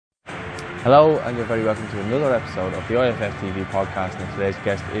Hello, and you're very welcome to another episode of the IFF TV podcast. And today's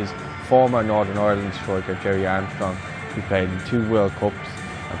guest is former Northern Ireland striker Gerry Armstrong, who played in 2 World Cups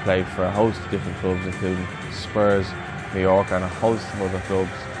and played for a host of different clubs, including Spurs, Mallorca, and a host of other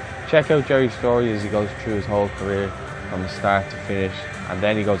clubs. Check out Gerry's story as he goes through his whole career from the start to finish, and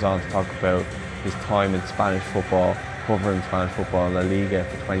then he goes on to talk about his time in Spanish football, covering Spanish football in La Liga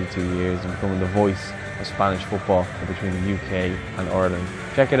for 22 years and becoming the voice of Spanish football between the UK and Ireland.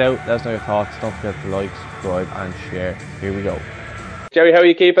 Check it out, let us know your thoughts. Don't forget to like, subscribe and share. Here we go. Gerry, how are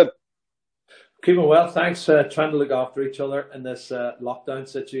you keeping? Keeping well, thanks. Trying to look after each other in this lockdown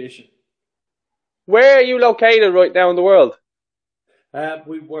situation. Where are you located right now in the world?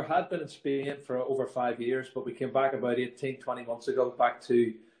 We had been in Spain for over 5 years, but we came back about 18-20 months ago, back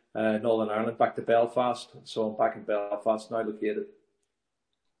to Northern Ireland, back to Belfast. So I'm back in Belfast now, located.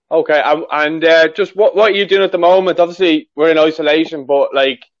 Okay, and just what are you doing at the moment? Obviously, we're in isolation, but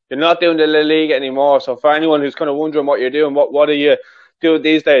like you're not doing the La Liga anymore. So for anyone who's kind of wondering what you're doing, what are you doing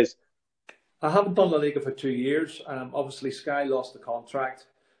these days? I haven't done La Liga for 2 years. Obviously, Sky lost the contract,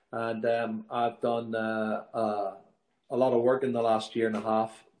 and I've done a lot of work in the last year and a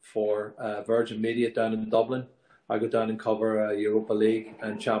half for Virgin Media down in Dublin. I go down and cover Europa League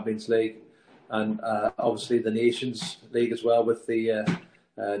and Champions League, and obviously the Nations League as well with the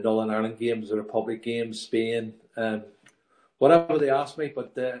Northern Ireland games, the Republic games, Spain, whatever they ask me.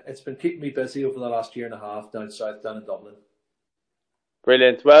 But it's been keeping me busy over the last year and a half down south, down in Dublin.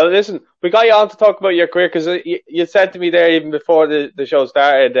 Brilliant. Well, listen, we got you on to talk about your career because you said to me there even before the show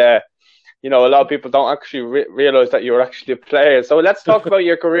started, a lot of people don't actually realise that you were actually a player. So let's talk about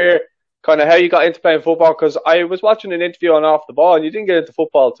your career, kind of how you got into playing football, because I was watching an interview on Off the Ball and you didn't get into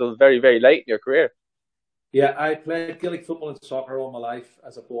football till very, very late in your career. Yeah, I played Gaelic football and soccer all my life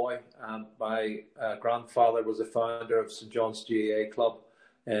as a boy. My grandfather was the founder of St John's GAA Club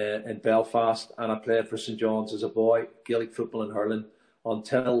in Belfast, and I played for St John's as a boy, Gaelic football and hurling,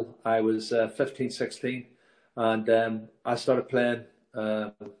 until I was 15, 16. And I started playing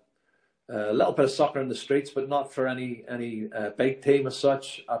a little bit of soccer in the streets, but not for any big team as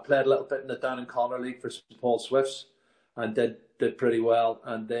such. I played a little bit in the Down and Connor League for St Paul Swifts and did pretty well.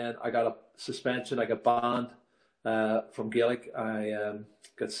 And then I got a suspension. I got banned from Gaelic. I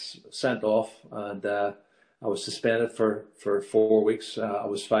got sent off, and I was suspended for 4 weeks. I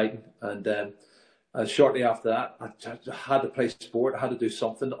was fighting, and shortly after that, I had to play sport. I had to do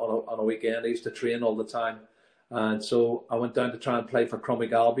something on a weekend. I used to train all the time, and so I went down to try and play for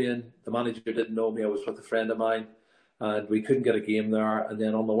Crumwick Albion. The manager didn't know me. I was with a friend of mine, and we couldn't get a game there. And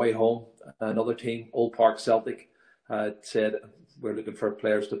then on the way home, another team, Old Park Celtic, said, "We're looking for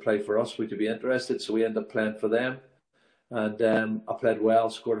players to play for us. Would you be interested?" So we ended up playing for them. And I played well,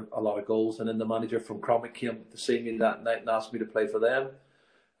 scored a lot of goals. And then the manager from Crumwick came to see me that night and asked me to play for them.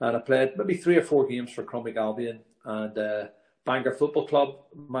 And I played maybe 3 or 4 games for Crumwick Albion. And Bangor Football Club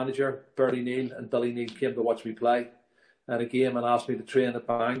manager Bertie Neal and Billy Neal came to watch me play at a game and asked me to train at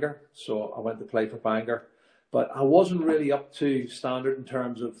Bangor. So I went to play for Bangor. But I wasn't really up to standard in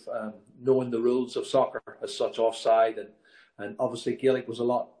terms of knowing the rules of soccer as such, offside. And obviously Gaelic was a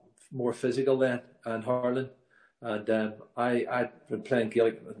lot more physical then, and hurling. And I'd been playing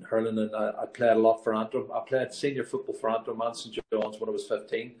Gaelic and hurling, and I played a lot for Antrim. I played senior football for Antrim and St John's when I was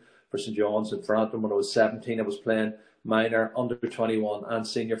 15 for St John's, and for Antrim when I was 17 I was playing minor, under 21 and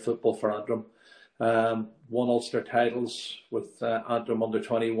senior football for Antrim. Won Ulster titles with Antrim under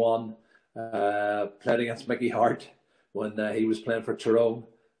 21. Played against Mickey Hart when he was playing for Tyrone.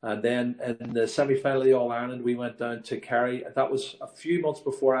 And then in the semi-final of the All-Ireland, we went down to Kerry. That was a few months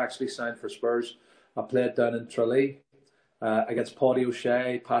before I actually signed for Spurs. I played down in Tralee against Paddy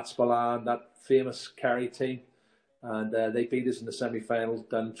O'Shea, Pat Spillane, that famous Kerry team. And they beat us in the semi-final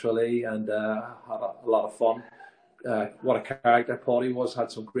down in Tralee, and had a lot of fun. What a character Paddy was,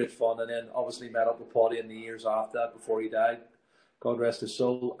 had some great fun. And then obviously met up with Paddy in the years after that before he died. God rest his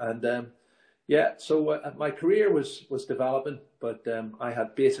soul. And so my career was developing, but I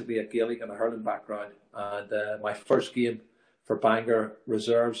had basically a Gaelic and a hurling background. And my first game for Bangor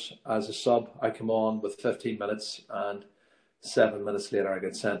reserves as a sub, I come on with 15 minutes, and 7 minutes later I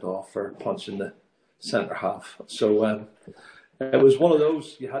get sent off for punching the centre half. So it was one of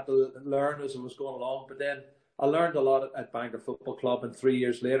those you had to learn as it was going along. But then I learned a lot at Bangor Football Club, and 3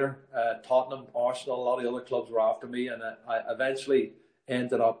 years later, Tottenham, Arsenal, a lot of the other clubs were after me, and I eventually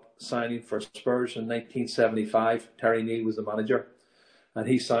ended up signing for Spurs in 1975. Terry Neal was the manager, and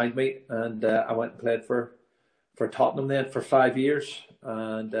he signed me, and I went and played for Tottenham then for 5 years,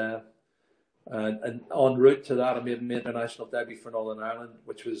 and en route to that I made my international debut for Northern Ireland,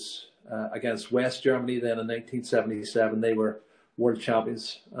 which was against West Germany then in 1977. They were world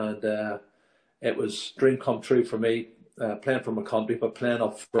champions, and it was dream come true for me, playing for my country, but playing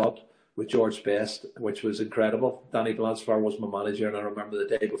up front with George Best, which was incredible. Danny Blanchflower was my manager, and I remember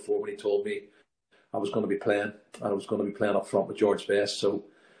the day before when he told me I was going to be playing, and I was going to be playing up front with George Best. So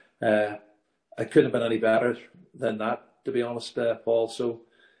I couldn't have been any better than that, to be honest, Paul. So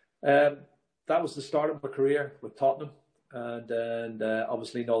that was the start of my career with Tottenham, and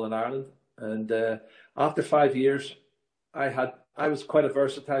obviously Northern Ireland. And after 5 years, I was quite a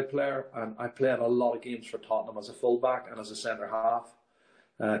versatile player, and I played a lot of games for Tottenham as a fullback and as a centre half.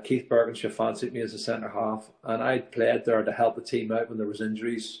 Keith Bergenshire fancied me as a centre half, and I played there to help the team out when there was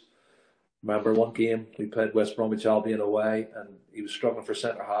injuries. Remember one game we played West Bromwich Albion away, and he was struggling for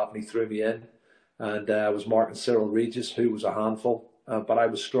centre half, and he threw me in. And I was marking Cyril Regis, who was a handful, but I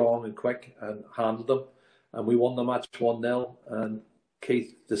was strong and quick and handled them. And we won the match 1-0, and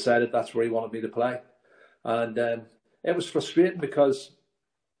Keith decided that's where he wanted me to play. And it was frustrating because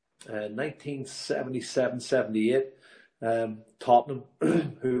 1977-78, Tottenham,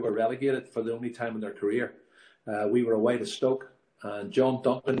 who were relegated for the only time in their career, we were away to Stoke, and John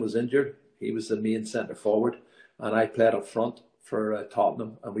Duncan was injured. He was the main centre forward, and I played up front for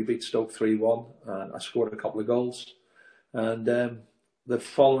Tottenham, and we beat Stoke 3-1, and I scored a couple of goals. And the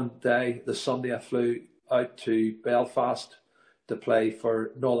following day, the Sunday, I flew out to Belfast to play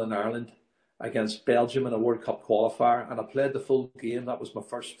for Northern Ireland against Belgium in a World Cup qualifier, and I played the full game. That was my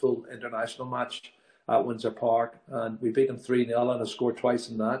first full international match at Windsor Park, and we beat them 3-0, and I scored twice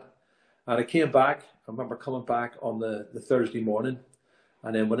in that. And I came back. I remember coming back on the Thursday morning,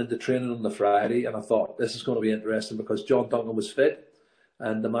 and then went into training on the Friday, and I thought, this is going to be interesting because John Duncan was fit,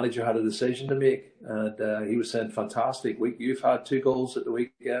 and the manager had a decision to make, and he was saying, fantastic week. You've had 2 goals at the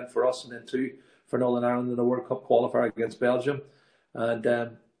weekend for us, and then 2 for Northern Ireland in a World Cup qualifier against Belgium. And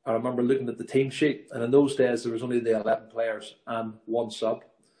I remember looking at the team sheet, and in those days there was only the 11 players and 1 sub.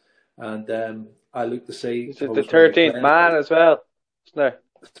 And I looked to see... Is it the 13th man as well, isn't there?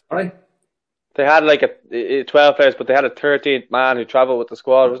 Sorry? They had like a 12 players, but they had a 13th man who travelled with the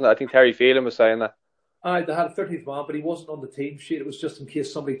squad, wasn't it? I think Terry Phelan was saying that. They had a 13th man, but he wasn't on the team sheet. It was just in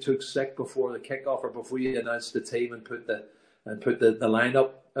case somebody took sick before the kickoff or before you announced the team and put the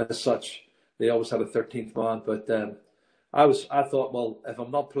lineup as such. They always had a 13th man, but I thought, well, if I'm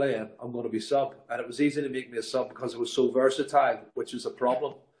not playing, I'm going to be sub, and it was easy to make me a sub because it was so versatile, which is a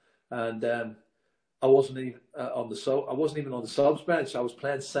problem. And I wasn't even on the subs bench. I was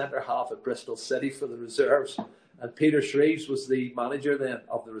playing centre half at Bristol City for the reserves, and Peter Shreves was the manager then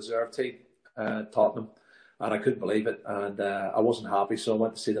of the reserve team, Tottenham, and I couldn't believe it. And I wasn't happy, so I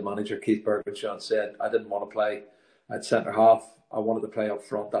went to see the manager, Keith Bergenshire, and said I didn't want to play at centre half. I wanted to play up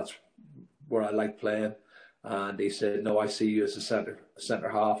front. That's where I like playing. And he said, no, I see you as a centre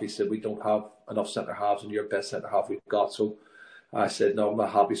half. He said, we don't have enough centre halves, and you're the best centre half we've got. So I said, no, I'm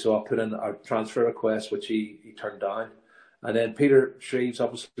not happy. So I put in a transfer request, which he turned down. And then Peter Shreves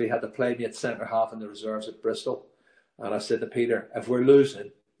obviously had to play me at centre half in the reserves at Bristol. And I said to Peter, if we're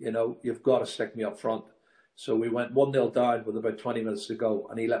losing, you've got to stick me up front. So we went 1-0 down with about 20 minutes to go,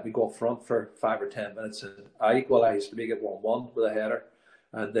 and he let me go up front for 5 or 10 minutes. And I equalised to make it 1-1 with a header.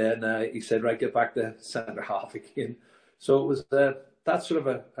 And then he said, right, get back to centre half again. So it was that sort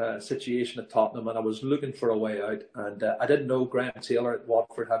of a situation at Tottenham, and I was looking for a way out. And I didn't know Graham Taylor at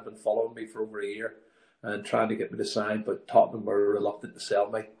Watford had been following me for over a year and trying to get me to sign, but Tottenham were reluctant to sell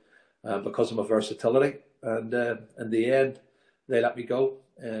me because of my versatility. And in the end, they let me go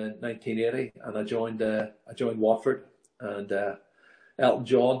in 1980, and I joined Watford and Elton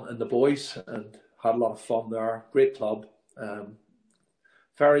John and the boys, and had a lot of fun there. Great club.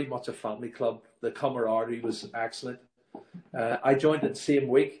 Very much a family club. The camaraderie was excellent. I joined it the same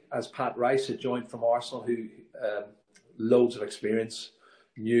week as Pat Rice had joined from Arsenal, who loads of experience,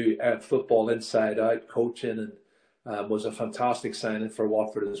 knew football inside out, coaching, and was a fantastic signing for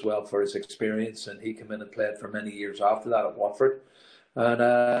Watford as well for his experience. And he came in and played for many years after that at Watford. And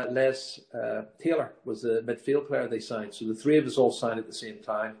Les Taylor was the midfield player they signed. So the 3 of us all signed at the same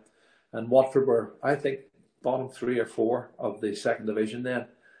time. And Watford were, I think, bottom 3 or 4 of the second division then.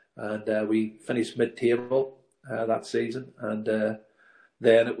 And we finished mid-table that season. And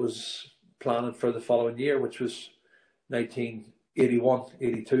then it was planning for the following year, which was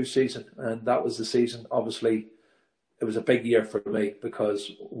 1981-82 season. And that was the season, obviously, it was a big year for me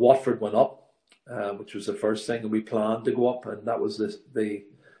because Watford went up, which was the first thing, and we planned to go up. And that was the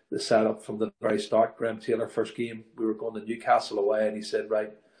setup from the very start. Graham Taylor, first game, we were going to Newcastle away, and he said,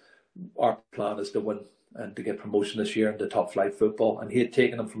 right, our plan is to win and to get promotion this year into top flight football. And he had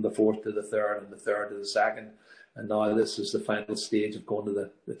taken them from the 4th to the 3rd and the 3rd to the 2nd. And now this is the final stage of going to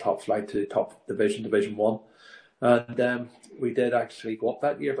the top flight to top division, Division 1. And we did actually go up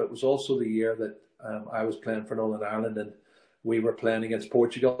that year, but it was also the year that I was playing for Northern Ireland, and we were playing against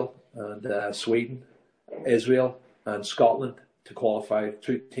Portugal and Sweden, Israel and Scotland to qualify.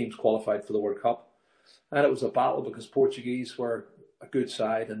 2 teams qualified for the World Cup. And it was a battle because Portuguese were a good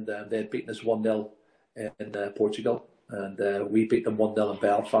side, and they had beaten us 1-0 in Portugal. And we beat them 1-0 in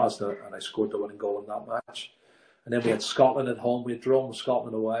Belfast, and I scored the winning goal in that match. And then we had Scotland at home. We had drawn with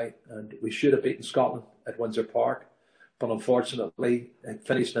Scotland away, and we should have beaten Scotland at Windsor Park. But unfortunately, it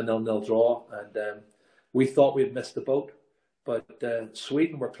finished a 0-0 draw, and we thought we had missed the boat. But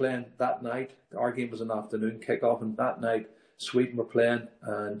Sweden were playing that night. Our game was an afternoon kickoff, and that night Sweden were playing,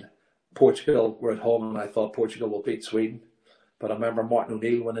 and Portugal were at home, and I thought Portugal will beat Sweden. But I remember Martin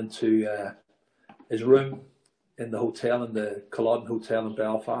O'Neill went into his room in the hotel, in the Culloden Hotel in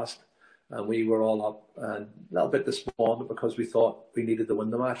Belfast, and we were all up and a little bit despondent because we thought we needed to win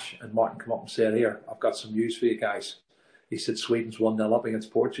the match. And Martin came up and said, "Here, I've got some news for you guys." He said, "Sweden's 1-0 up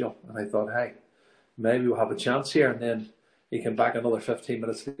against Portugal." And I thought, hey, maybe we'll have a chance here. And then he came back another 15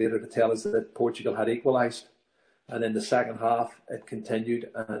 minutes later to tell us that Portugal had equalised. And in the second half, it continued,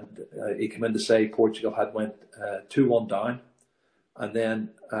 and he came in to say Portugal had went 2-1 down. And then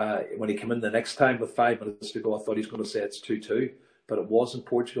when he came in the next time with 5 minutes to go, I thought he was going to say it's 2-2. But it wasn't.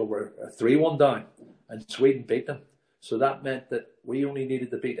 Portugal were 3-1 down, and Sweden beat them. So that meant that we only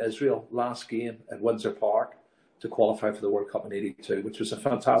needed to beat Israel last game at Windsor Park to qualify for the World Cup in '82, which was a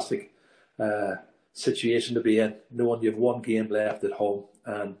fantastic situation to be in, knowing you have one game left at home.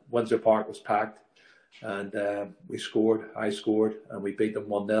 And Windsor Park was packed, and we scored, I scored, and we beat them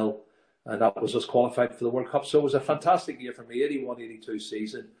 1-0. And that was us qualified for the World Cup. So it was a fantastic year for me, 81-82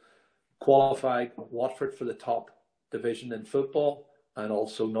 season. Qualified Watford for the top division in football, and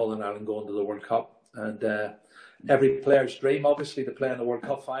also Northern Ireland going to the World Cup. And every player's dream, obviously, to play in the World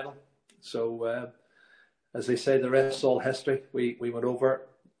Cup final. So, as they say, the rest's all history. We went over,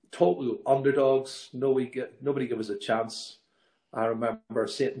 total underdogs. Nobody gave us a chance. I remember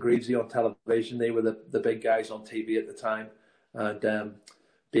St. Greavesy on television. They were the big guys on TV at the time. And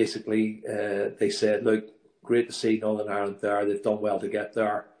basically, they said, "Look, great to see Northern Ireland there. They've done well to get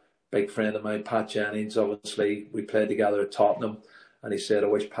there." Big friend of mine, Pat Jennings, obviously, we played together at Tottenham, and he said, "I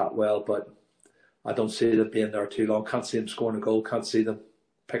wish Pat well, but I don't see them being there too long. Can't see them scoring a goal, can't see them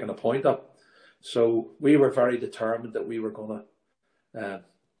picking a point up." So we were very determined that we were going to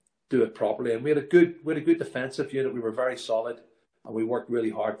do it properly, and we had a good defensive unit. We were very solid, and we worked really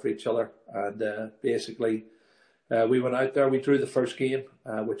hard for each other. And basically, we went out there. We drew the first game,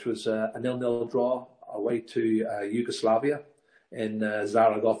 which was a 0-0 draw away to Yugoslavia in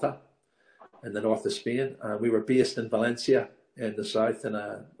Zaragoza, in the north of Spain. We were based in Valencia in the south, in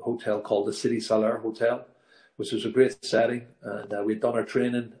a hotel called the City Soler Hotel, which was a great setting. And we'd done our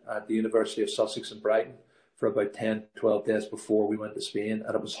training at the University of Sussex in Brighton for about 10, 12 days before we went to Spain.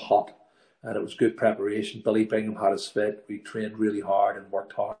 And it was hot, and it was good preparation. Billy Bingham had us fit. We trained really hard and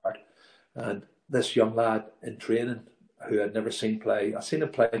worked hard. And this young lad in training, who I'd never seen play, I seen him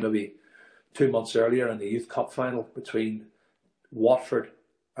play maybe 2 months earlier in the Youth Cup final between Watford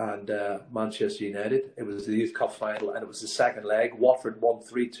and Manchester United. It was the Youth Cup final, and it was the second leg. Watford won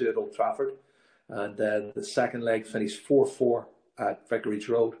 3-2 at Old Trafford, and the second leg finished 4-4 at Vicarage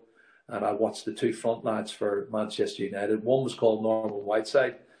Road. And I watched the 2 front lads for Manchester United. One was called Norman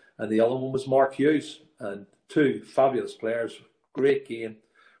Whiteside, and the other one was Mark Hughes. And 2 fabulous players. Great game.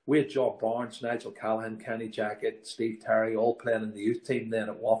 We had John Barnes, Nigel Callahan, Kenny Jackett, Steve Terry, all playing in the youth team then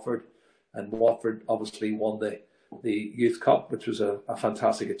at Watford. And Watford obviously won the Youth Cup, which was a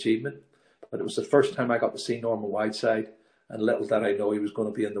fantastic achievement. But it was the first time I got to see Norman Whiteside, and little did I know he was going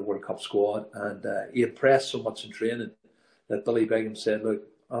to be in the World Cup squad. And he impressed so much in training that Billy Bingham said, "Look,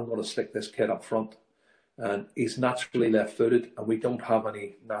 I'm going to stick this kid up front." And he's naturally left-footed, and we don't have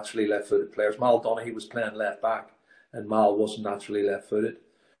any naturally left-footed players. Mal Donaghy was playing left-back, and Mal wasn't naturally left-footed.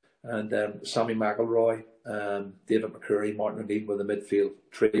 And Sammy McElroy, David McCurry, Martin O'Neill were the midfield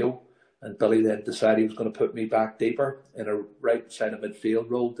trio. And Billy then decided he was going to put me back deeper in a right side of midfield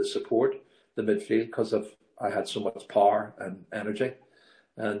role to support the midfield because I had so much power and energy.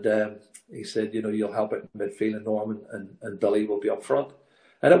 And he said, "You'll help it in midfield, and Norman and Billy will be up front."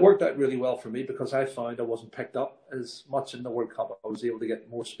 And it worked out really well for me because I found I wasn't picked up as much in the World Cup. I was able to get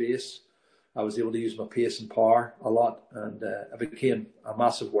more space. I was able to use my pace and power a lot. And it became a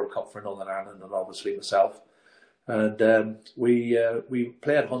massive World Cup for Northern Ireland and obviously myself. And we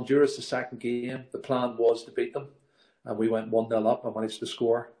played Honduras the second game. The plan was to beat them, and we went 1-0 up. I managed to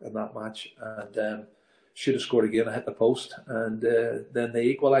score in that match, and should have scored again. I hit the post, and then they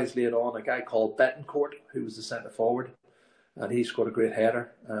equalised later on. A guy called Betancourt, who was the centre forward, and he scored a great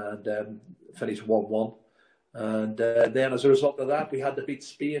header and finished 1-1. And then as a result of that, we had to beat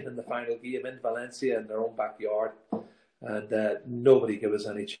Spain in the final game in Valencia in their own backyard. And nobody gave us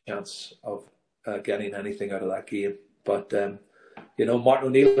any chance of getting anything out of that game. But, Martin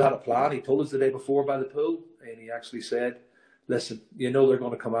O'Neill had a plan. He told us the day before by the pool, and he actually said, listen, they're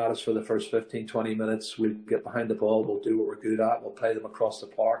going to come at us for the first 15, 20 minutes. We'll get behind the ball. We'll do what we're good at. We'll play them across the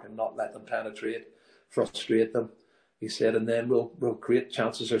park and not let them penetrate, frustrate them. He said, and then we'll create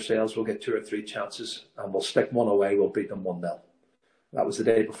chances ourselves. We'll get 2 or 3 chances, and we'll stick one away. We'll beat them 1-0. That was the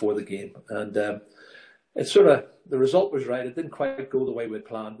day before the game. And it's sort of, the result was right. It didn't quite go the way we'd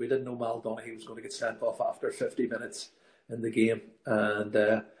planned. We didn't know Mal Donaghy was going to get sent off after 50 minutes in the game.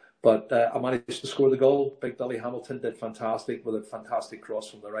 But I managed to score the goal. Big Billy Hamilton did fantastic with a fantastic cross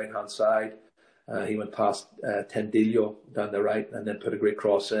from the right-hand side. He went past Tendillo down the right and then put a great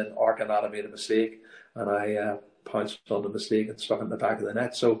cross in. Arcanada made a mistake, and I pounced on the mistake and stuck it in the back of the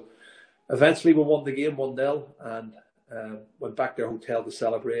net. So eventually we won the game 1-0 and went back to our hotel to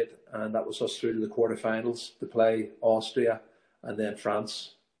celebrate. And that was us through to the quarterfinals to play Austria and then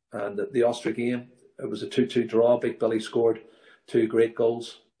France. And the Austria game, it was a 2-2 draw. Big Billy scored 2 great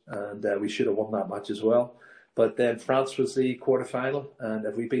goals. And we should have won that match as well. But then France was the quarterfinal, and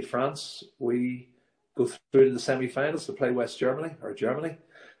if we beat France, we go through to the semi-finals to play Germany.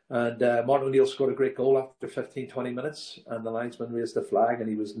 And Martin O'Neill scored a great goal after 15, 20 minutes, and the linesman raised the flag, and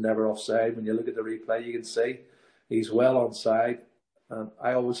he was never offside. When you look at the replay, you can see he's well onside. And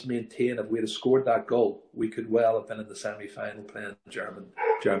I always maintain if we'd have scored that goal, we could well have been in the semi-final playing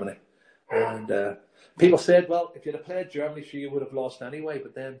Germany. And people said, well, if you'd have played Germany, sure, you would have lost anyway.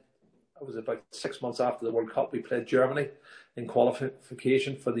 But then it was about 6 months after the World Cup, we played Germany in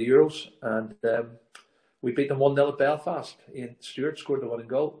qualification for the Euros. And we beat them 1-0 at Belfast. Ian Stewart scored the winning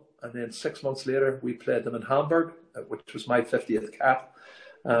goal. And then 6 months later, we played them in Hamburg, which was my 50th cap.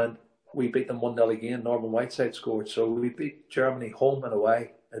 And we beat them 1-0 again. Norman Whiteside scored. So we beat Germany home and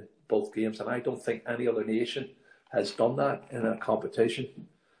away in both games. And I don't think any other nation has done that in a competition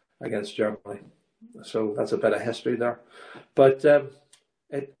against Germany. So that's a bit of history there. But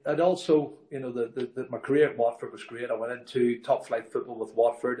it also, my career at Watford was great. I went into top flight football with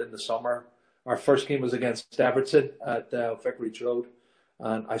Watford in the summer. Our first game was against Everton at Vicarage Road.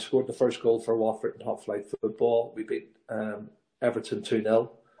 And I scored the first goal for Watford in top flight football. We beat Everton 2-0.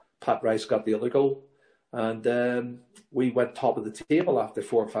 Pat Rice got the other goal. And we went top of the table after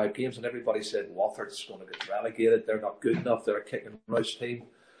 4 or 5 games. And everybody said, Watford's going to get relegated. They're not good enough. They're a kick and rush team.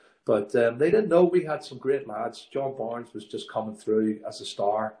 But they didn't know we had some great lads. John Barnes was just coming through as a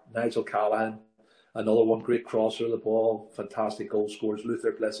star. Nigel Callahan, another one, great crosser of the ball, fantastic goal scorers.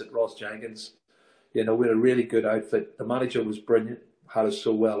 Luther Blissett, Ross Jenkins. We had a really good outfit. The manager was brilliant, had us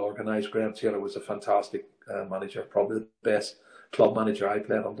so well organised. Graham Taylor was a fantastic manager, probably the best club manager I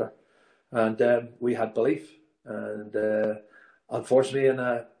played under. And we had belief. And unfortunately,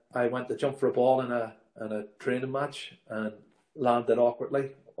 I went to jump for a ball in a training match and landed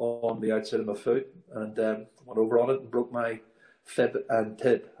awkwardly on the outside of my foot and went over on it and broke my fib and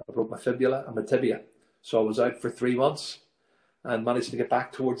tib. I broke my fibula and my tibia. So I was out for 3 months and managed to get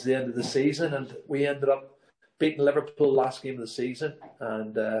back towards the end of the season. And we ended up beating Liverpool last game of the season.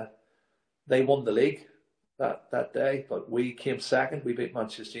 And they won the league that day. But we came second. We beat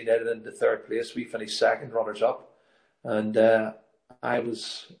Manchester United into 3rd place. We finished second, runners up. And I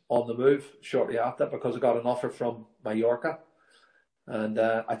was on the move shortly after because I got an offer from Mallorca. And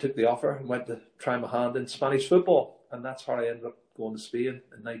I took the offer and went to try my hand in Spanish football. And that's how I ended up going to Spain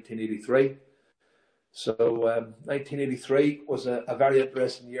in 1983. So 1983 was a very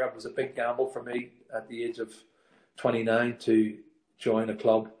interesting year. It was a big gamble for me at the age of 29 to join a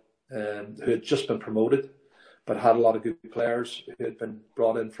club who had just been promoted, but had a lot of good players who had been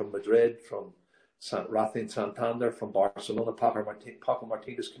brought in from Madrid, from Racing Santander, from Barcelona. Paco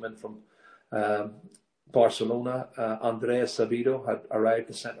Martinez came in from Barcelona. Andreas Sabido had arrived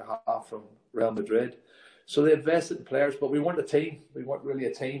as centre-half from Real Madrid. So they invested in players, but we weren't a team. We weren't really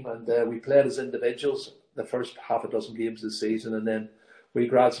a team, and we played as individuals the first half a dozen games of the season, and then we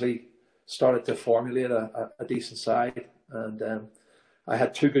gradually started to formulate a decent side. And I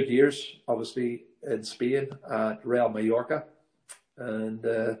had 2 good years, obviously, in Spain at Real Mallorca. And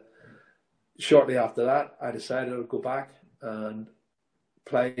shortly after that, I decided I would go back and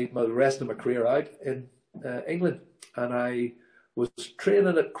play the rest of my career out in England. And I was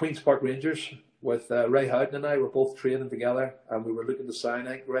training at Queen's Park Rangers with Ray Houghton, and I were both training together, and we were looking to sign.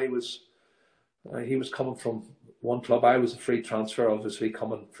 I think Ray was, he was coming from one club. I was a free transfer, obviously,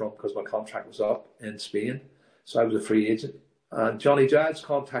 coming from, because my contract was up in Spain. So I was a free agent. And Johnny Giles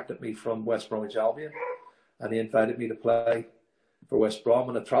contacted me from West Bromwich Albion, and he invited me to play for West Brom.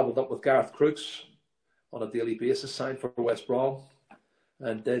 And I travelled up with Gareth Crooks on a daily basis, signed for West Brom,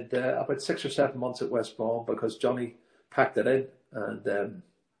 and did about 6 or 7 months at West Brom because Johnny packed it in. And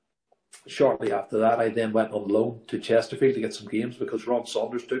shortly after that, I then went on loan to Chesterfield to get some games because Ron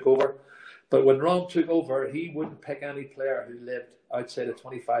Saunders took over. But when Ron took over, he wouldn't pick any player who lived outside a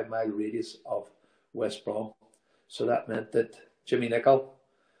 25-mile radius of West Brom. So that meant that Jimmy Nicholl,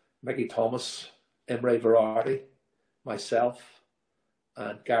 Mickey Thomas, Imre Verardi, myself,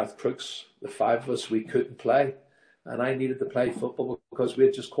 and Gareth Crooks, the 5 of us, we couldn't play. And I needed to play football because we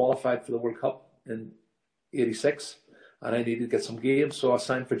had just qualified for the World Cup in '86. And I needed to get some games. So I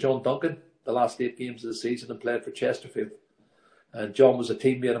signed for John Duncan the last 8 games of the season and played for Chesterfield. And John was a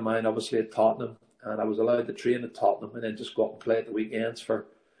teammate of mine, obviously, at Tottenham. And I was allowed to train at Tottenham and then just go up and play at the weekends for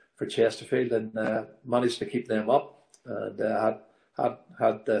Chesterfield, and managed to keep them up. And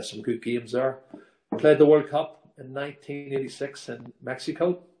had some good games there. Played the World Cup in 1986 in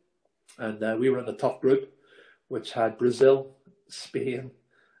Mexico. And we were in a tough group, which had Brazil, Spain,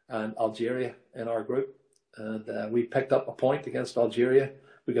 and Algeria in our group. And we picked up a point against Algeria.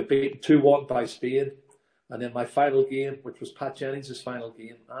 We got beaten 2-1 by Spain. And then my final game, which was Pat Jennings' final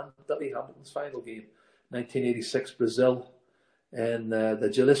game and Billy Hamilton's final game, 1986 Brazil in the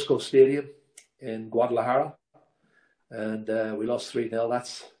Jalisco Stadium in Guadalajara. And we lost 3-0.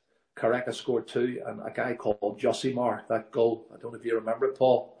 That's Careca scored 2, and a guy called Josimar, that goal, I don't know if you remember it,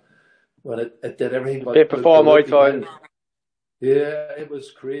 Paul, when it did everything. But before my time. Yeah, it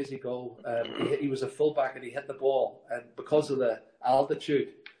was crazy goal. He was a fullback and he hit the ball, and because of the altitude,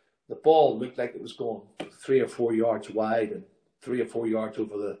 the ball looked like it was going 3 or 4 yards wide and 3 or 4 yards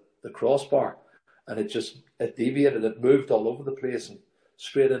over the crossbar, and it deviated. It moved all over the place and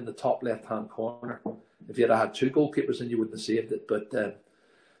straight in the top left-hand corner. If you had 2 goalkeepers, then you wouldn't have saved it. But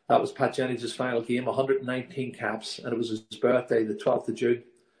that was Pat Jennings' final game, 119 caps, and it was his birthday, the 12th of June.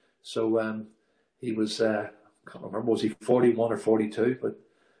 So he was. I can't remember, was he 41 or 42? But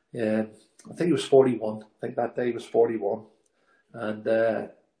I think he was 41. I think that day was 41. And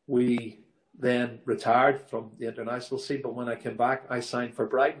we then retired from the international scene. But when I came back, I signed for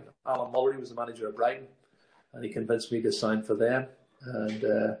Brighton. Alan Mullery was the manager of Brighton, and he convinced me to sign for them.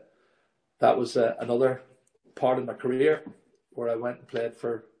 And that was another part of my career where I went and played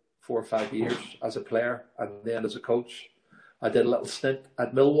for 4 or 5 years as a player and then as a coach. I did a little stint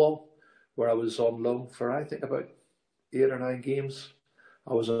at Millwall, where I was on loan for, I think, about 8 or 9 games.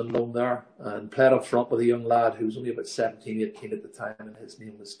 I was on loan there and played up front with a young lad who was only about 17, 18 at the time, and his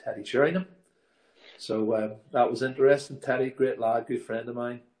name was Teddy Sheringham. So that was interesting. Teddy, great lad, good friend of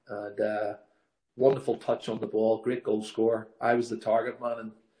mine, and wonderful touch on the ball, great goal scorer. I was the target man,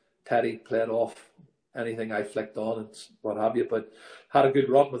 and Teddy played off anything I flicked on and what have you. But had a good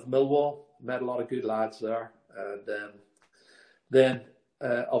run with Millwall, met a lot of good lads there. And then,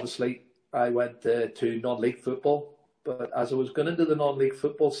 obviously, I went to non-league football, but as I was going into the non-league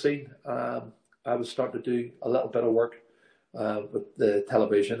football scene, I was starting to do a little bit of work with the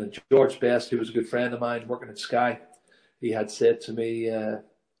television. And George Best, who was a good friend of mine working at Sky, he had said to me,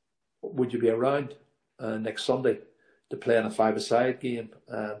 would you be around next Sunday to play in a 5-a-side game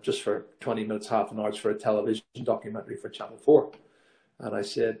just for 20 minutes, half an hour for a television documentary for Channel 4? And I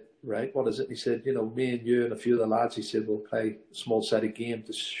said, right, what is it? He said, me and you and a few of the lads, he said, we'll play a small-sided game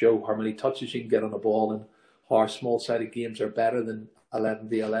to show how many touches you can get on a ball and how our small-sided games are better than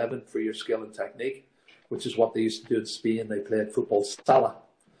 11v11 for your skill and technique, which is what they used to do in Spain. They played football sala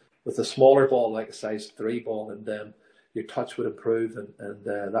with a smaller ball, like a size 3 ball, and your touch would improve, and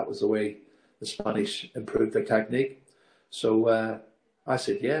that was the way the Spanish improved their technique. So I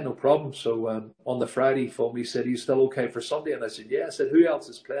said, yeah, no problem. So on the Friday, he phoned me, he said, are you still okay for Sunday? And I said, yeah. I said, who else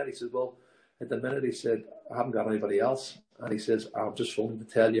is playing? He said, well, at the minute, he said, I haven't got anybody else. And he says, I'm just phoning to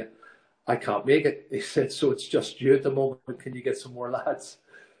tell you, I can't make it. He said, so it's just you at the moment. Can you get some more lads?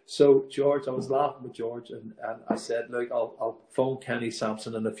 So George, I was laughing with George, and I said, look, I'll phone Kenny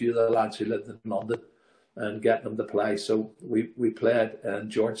Sampson and a few of the lads who lived in London and get them to play. So we played, and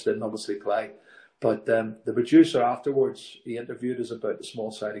George didn't obviously play. But the producer afterwards, he interviewed us about the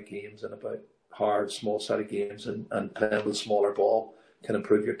small-sided games and about hard small-sided games and playing with a smaller ball can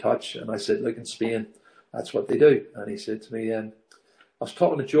improve your touch. And I said, look, in Spain, that's what they do. And he said to me, I was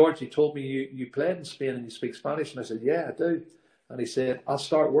talking to George, he told me you played in Spain and you speak Spanish. And I said, yeah, I do. And he said, I'll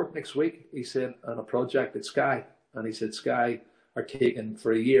start work next week, he said, on a project at Sky. And he said, Sky are taking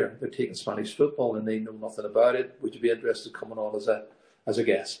for a year, they're taking Spanish football and they know nothing about it. Would you be interested in coming on as a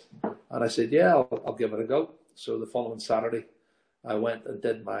guest? And I said, yeah, I'll give it a go. So the following Saturday, I went and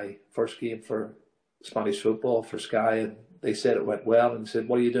did my first game for Spanish football for Sky, and they said it went well, and they said,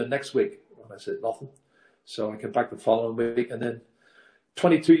 what are you doing next week? And I said, nothing. So I came back the following week, and then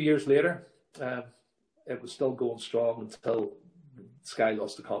 22 years later, it was still going strong until Sky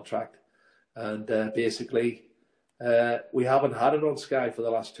lost the contract. And basically, we haven't had it on Sky for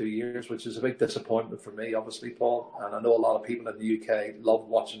the last 2 years, which is a big disappointment for me, obviously, Paul. And I know a lot of people in the UK love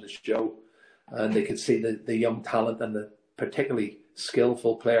watching the show, and they could see the young talent and the particularly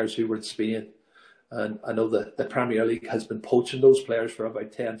skillful players who were in Spain. And I know that the Premier League has been poaching those players for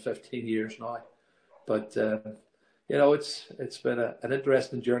about 10, 15 years now. But, it's been an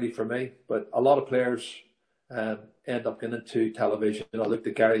interesting journey for me. But a lot of players end up getting into television. I looked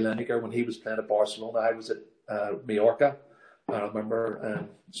at Gary Lineker when he was playing at Barcelona. I was at Mallorca. I remember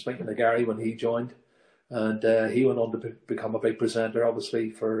speaking to Gary when he joined. And he went on to become a big presenter, obviously,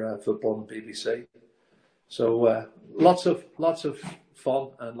 for football and BBC. So lots of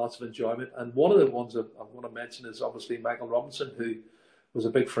fun and lots of enjoyment. And one of the ones that I want to mention is obviously Michael Robinson, who was a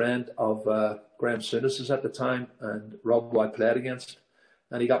big friend of Graham Souness's at the time, and Rob, who I played against.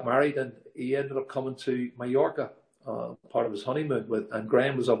 And he got married, and he ended up coming to Mallorca, part of his honeymoon. And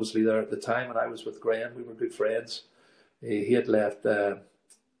Graham was obviously there at the time, and I was with Graham. We were good friends. He had left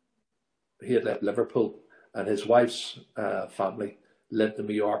Liverpool, and his wife's family lived in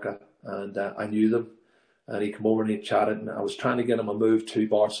Mallorca, and I knew them. And he came over and he chatted, and I was trying to get him a move to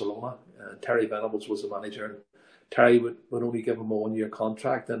Barcelona. And Terry Venables was the manager, and Terry would only give him a 1-year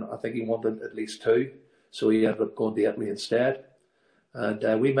contract, and I think he wanted at least 2. So he ended up going to Italy instead.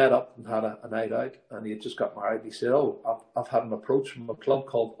 And we met up and had a night out, and he had just got married. He said, I've had an approach from a club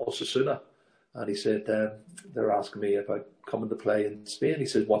called Osasuna. And he said, they're asking me about coming to play in Spain. He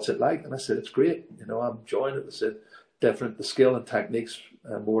said, what's it like? And I said, it's great. I'm enjoying it. I said, different, the skill and techniques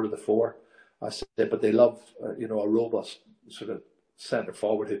more to the fore. I said, but they love, a robust sort of centre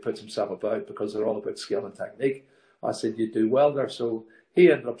forward who puts himself about, because they're all about skill and technique. I said, you do well there. So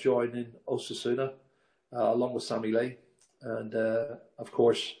he ended up joining Osasuna along with Sammy Lee. And of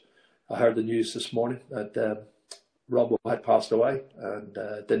course, I heard the news this morning that Rob had passed away, and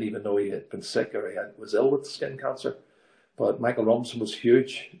didn't even know he had been sick or he was ill with skin cancer. But Michael Robinson was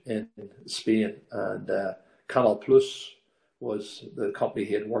huge in Spain, and Canal Plus was the company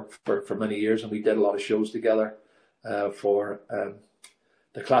he had worked for many years, and we did a lot of shows together for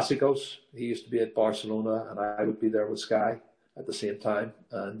the Clásicos. He used to be at Barcelona, and I would be there with Sky at the same time.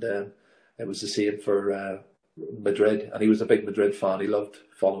 And it was the same for Madrid, and he was a big Madrid fan. He loved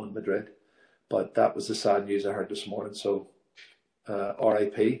following Madrid. But that was the sad news I heard this morning. So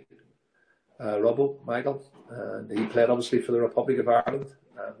R.I.P. Robbo, Michael. And he played obviously for the Republic of Ireland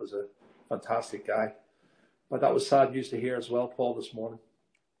and was a fantastic guy. But that was sad news to hear as well, Paul, this morning.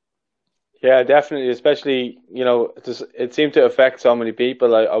 Yeah, definitely. Especially, it seemed to affect so many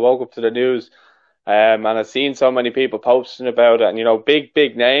people. I woke up to the news and I've seen so many people posting about it, and,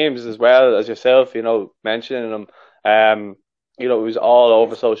 big names as well as yourself, mentioning them. It was all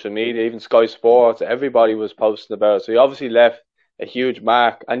over social media, even Sky Sports, everybody was posting about it. So he obviously left a huge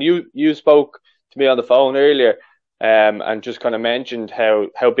mark. And you spoke to me on the phone earlier, and just kind of mentioned how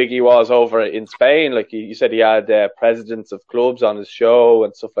big he was over in Spain. Like you said, he had presidents of clubs on his show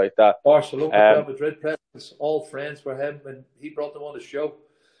and stuff like that. Barcelona, Real Madrid presidents, all friends were him, and he brought them on the show.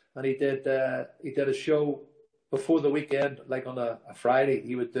 And he did a show before the weekend, like on a Friday.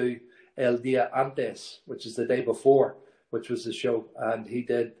 He would do El Dia Antes, which is the day before, which was the show. And he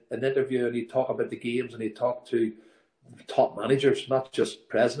did an interview, and he'd talk about the games, and he'd talk to top managers, not just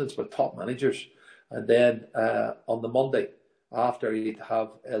presidents, but top managers. And then on the Monday after, he'd have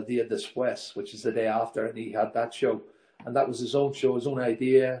El Dia Después, which is the day after, and he had that show. And that was his own show, his own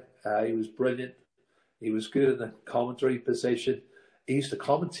idea. He was brilliant. He was good in the commentary position. He used to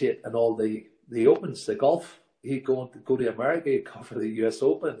commentate in all the opens, the golf. He'd go to America, he'd cover the US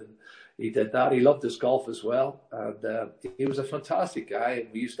Open, and he did that. He loved his golf as well. And he was a fantastic guy.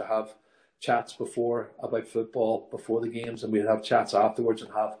 And we used to have chats about football before the games, and we'd have chats afterwards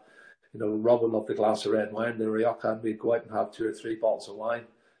and have, Rob would love the glass of red wine, the Rioja, and we'd go out and have 2 or 3 bottles of wine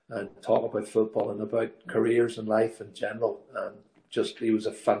and talk about football and about careers and life in general. And just, he was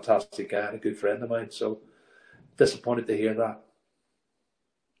a fantastic guy and a good friend of mine. So disappointed to hear that.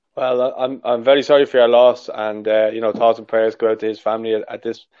 Well, I'm very sorry for your loss, and thoughts and prayers go out to his family at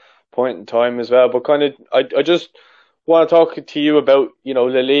this point in time as well. But kind of, I just want to talk to you about La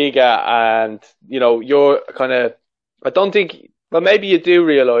Liga, and your kind of, I don't think, well, maybe you do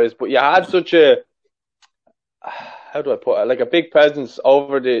realise, but you had such a, how do I put it, like a big presence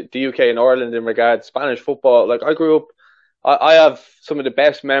over the UK and Ireland in regard to Spanish football. Like I grew up, I have some of the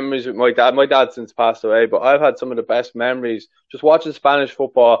best memories with my dad. My dad since passed away, but I've had some of the best memories just watching Spanish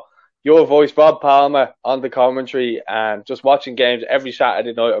football. Your voice, Rob Palmer, on the commentary, and just watching games every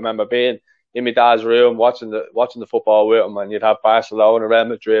Saturday night. I remember being in my dad's room watching the football with him, and you'd have Barcelona, Real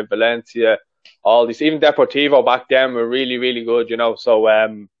Madrid, Valencia, all these, even Deportivo back then were really, really good, you know. So,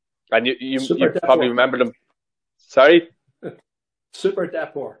 and you probably remember them. Sorry? Super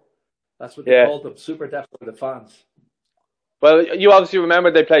Depor. That's what they called them, Super Depor, the fans. Well, you obviously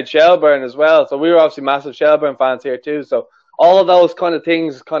remember they played Shelbourne as well, so we were obviously massive Shelbourne fans here too. So all of those kind of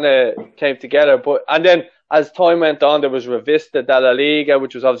things kind of came together. And then as time went on, there was Revista de la Liga,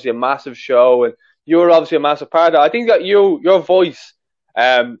 which was obviously a massive show, and you were obviously a massive part of it. I think that your voice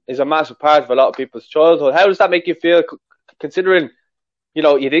is a massive part of a lot of people's childhood. How does that make you feel, considering, you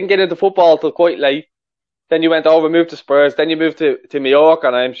know, you didn't get into football till quite late, then you went over, moved to Spurs, then you moved to Mallorca,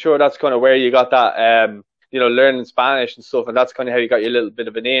 and I'm sure that's kind of where you got that, you know, learning Spanish and stuff, and that's kind of how you got your little bit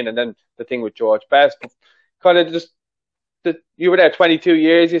of an in, and then the thing with George Best. But kind of just, you were there 22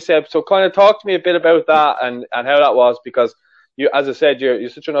 years, you said, so kind of talk to me a bit about that and how that was, because you, as I said, you're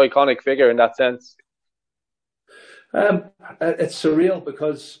such an iconic figure in that sense. It's surreal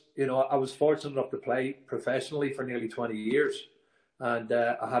because, you know, I was fortunate enough to play professionally for nearly 20 years, and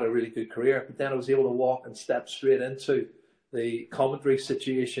I had a really good career, but then I was able to walk and step straight into the commentary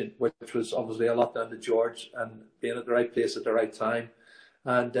situation, which was obviously a lot down to George and being at the right place at the right time.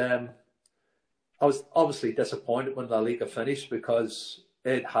 And I was obviously disappointed when La Liga finished, because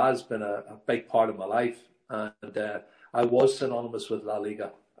it has been a big part of my life. And I was synonymous with La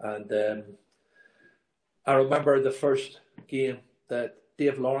Liga. And I remember the first game that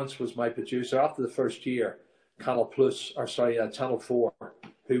Dave Lawrence was my producer. After the first year, Channel 4,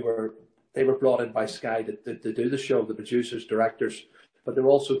 they were brought in by Sky to do the show, the producers, directors, but they were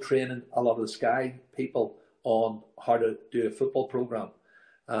also training a lot of the Sky people on how to do a football program.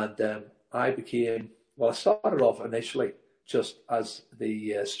 And I started off initially just as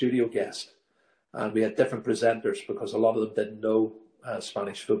the studio guest, and we had different presenters because a lot of them didn't know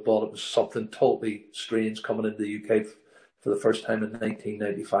Spanish football. It was something totally strange coming into the UK for the first time in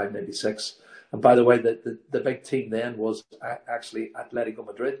 1995, 96. And by the way, the big team then was actually Atletico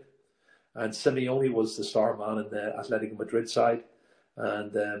Madrid. And Simeone was the star man in the Atletico Madrid side.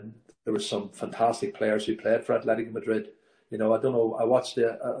 And there were some fantastic players who played for Atletico Madrid. You know, I don't know, I watched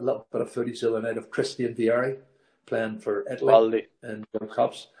a little bit of footage the other night of Christian Vieri playing for Italy in World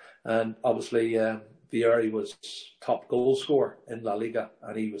Cups. And obviously, Vieri was top goal scorer in La Liga,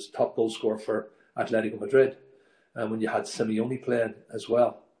 and he was top goal scorer for Atletico Madrid. And when you had Simeone playing as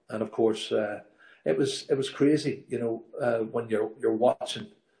well. And of course, it was crazy, you know, when you're watching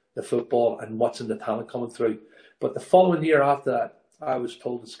the football and watching the talent coming through. But the following year after that, I was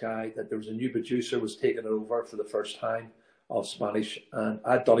told to Sky that there was a new producer was taking it over for the first time of Spanish, and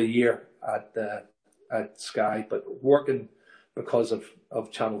I'd done a year at Sky, but working because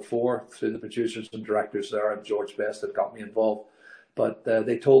of Channel 4 through the producers and directors there, and George Best that got me involved. But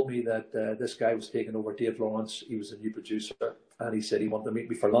they told me that this guy was taking over, Dave Lawrence. He was a new producer, and he said he wanted to meet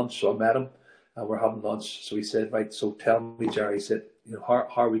me for lunch, so I met him. And we're having lunch. So he said, right, so tell me, Jerry, he said, you know, how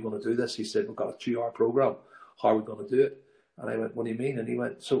are we going to do this? He said, we've got a 2-hour program. How are we going to do it? And I went, what do you mean? And he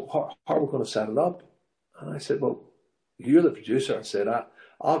went, so how are we going to set it up? And I said, well, you're the producer. I said,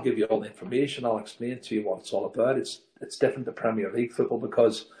 I'll give you all the information. I'll explain to you what it's all about. It's different to Premier League football,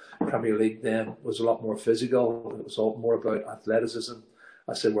 because Premier League then was a lot more physical. It was all more about athleticism.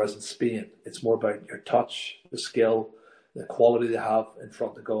 I said, whereas in Spain, it's more about your touch, the skill, the quality they have in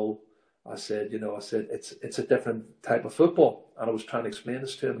front of the goal. I said, it's a different type of football. And I was trying to explain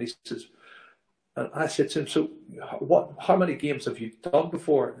this to him. And he says, and I said to him, so how many games have you done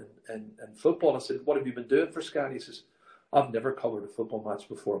before in football? I said, what have you been doing for Sky? And he says, I've never covered a football match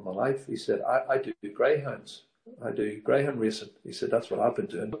before in my life. He said, I do greyhounds. I do greyhound racing. He said, that's what I've been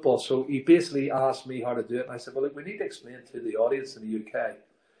doing. Football. So he basically asked me how to do it. And I said, well, look, we need to explain to the audience in the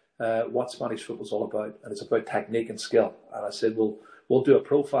UK what Spanish football is all about. And it's about technique and skill. And I said, well, we'll do a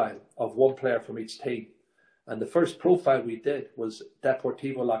profile of one player from each team. And the first profile we did was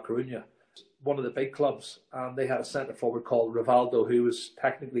Deportivo La Coruña, one of the big clubs. And they had a centre forward called Rivaldo, who was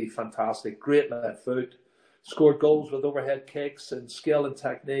technically fantastic, great left foot, scored goals with overhead kicks and skill and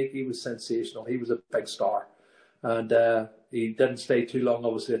technique. He was sensational. He was a big star. And he didn't stay too long,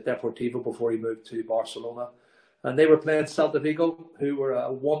 obviously, at Deportivo before he moved to Barcelona. And they were playing Celta Vigo, who were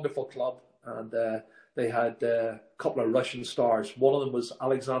a wonderful club. And they had a couple of Russian stars. One of them was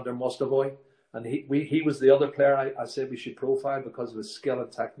Alexander Mostovoy, and he was the other player I said we should profile because of his skill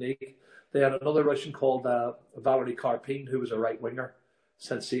and technique. They had another Russian called Valery Karpin, who was a right winger,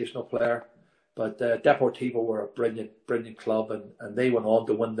 sensational player. But Deportivo were a brilliant club, and they went on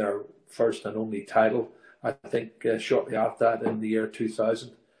to win their first and only title. I think shortly after that, in the year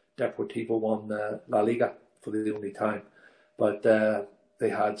 2000, Deportivo won La Liga for the only time. But they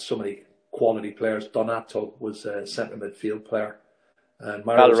had so many quality players. Donato was a centre midfield player. And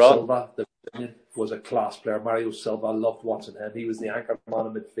Mario Silva, was a class player. Mario Silva, I loved watching him. He was the anchor man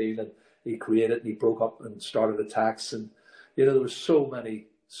in midfield, and he created and he broke up and started attacks. And there were so many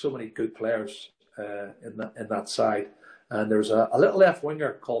good players in that side. And there's a little left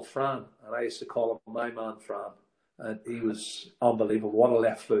winger called Fran, and I used to call him my man Fran, and he was unbelievable. What a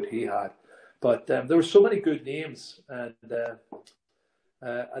left foot he had! But there were so many good names, and there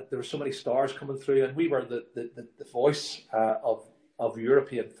were so many stars coming through, and we were the voice of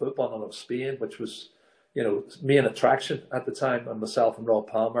European football and of Spain, which was, main attraction at the time, and myself and Rob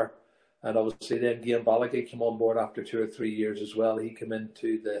Palmer. And obviously then Guillaume Balaguer came on board after 2 or 3 years as well. He came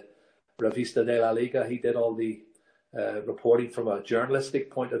into the Revista de la Liga. He did all the reporting from a journalistic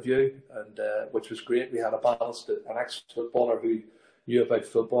point of view, and which was great. We had an ex-footballer who knew about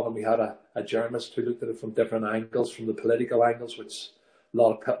football, and we had a journalist who looked at it from different angles, from the political angles, which a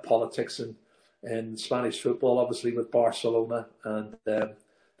lot of politics in Spanish football, obviously with Barcelona and the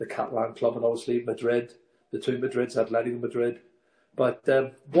Catalan club, and obviously Madrid, the two Madrids, Atletico Madrid. But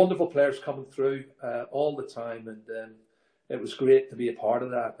wonderful players coming through all the time, and it was great to be a part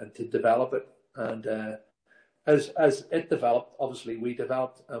of that and to develop it. And as it developed, obviously we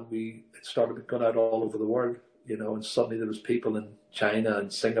developed, and it started going out all over the world, and suddenly there was people in China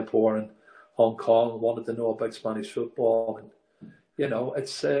and Singapore and Hong Kong wanted to know about Spanish football. And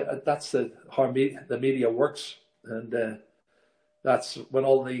it's that's how the media works, and that's when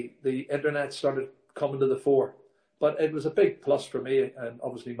all the internet started coming to the fore. But it was a big plus for me, and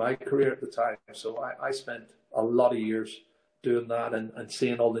obviously my career at the time. So I spent a lot of years doing that and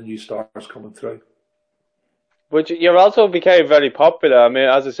seeing all the new stars coming through. But you also became very popular. I mean,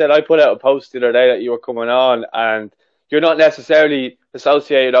 as I said, I put out a post the other day that you were coming on, and you're not necessarily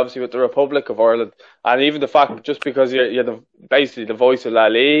associated, obviously, with the Republic of Ireland. And even the fact, just because you're basically the voice of La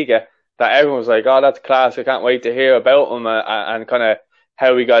Liga, that everyone was like, oh, that's class, I can't wait to hear about him, and kind of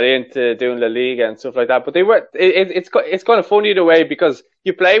how we got into doing La Liga and stuff like that. But it's kind of funny the way, because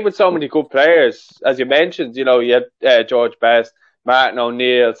you played with so many good players, as you mentioned. You had George Best, Martin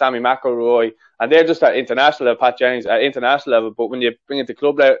O'Neill, Sammy McElroy, and they're just at international level, Pat Jennings at international level. But when you bring it to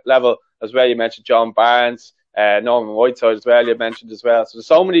club level as well, you mentioned John Barnes, Norman Whiteside as well, you mentioned as well. So there's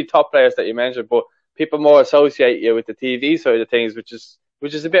so many top players that you mentioned, but people more associate you with the TV side of things, which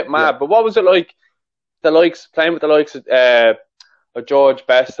is a bit mad. Yeah. But what was it like, playing with the likes of George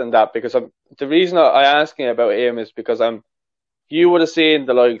Best and that? Because the reason I asking about him is because you would have seen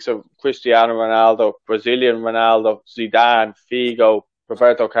the likes of Cristiano Ronaldo, Brazilian Ronaldo, Zidane, Figo,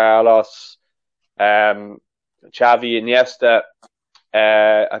 Roberto Carlos, Xavi, Iniesta.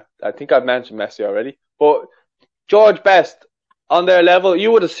 I think I've mentioned Messi already, but George Best, on their level,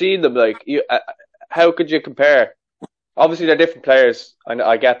 you would have seen them. How could you compare? Obviously, they're different players.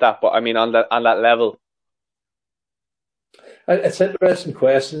 I get that, but I mean, on that level. It's an interesting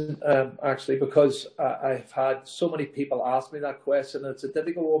question, actually, because I've had so many people ask me that question. And it's a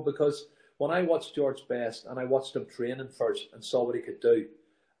difficult one, because when I watched George Best and I watched him training first and saw what he could do,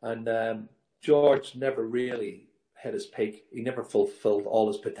 and George never really hit his peak. He never fulfilled all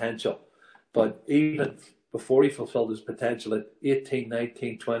his potential. But even before he fulfilled his potential at 18,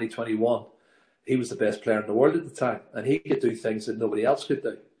 19, 20, 21, he was the best player in the world at the time. And he could do things that nobody else could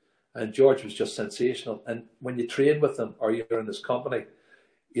do. And George was just sensational. And when you train with him or you're in his company,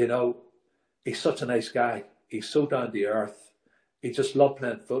 he's such a nice guy. He's so down to earth. He just loved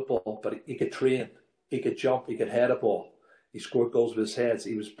playing football, but he could train. He could jump. He could head a ball. He scored goals with his heads.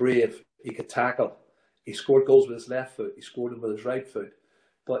 He was brave. He could tackle. He scored goals with his left foot. He scored them with his right foot.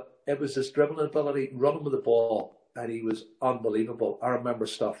 But it was his dribbling ability, running with the ball, and he was unbelievable. I remember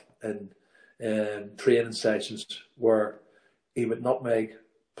stuff in training sessions where he would nutmeg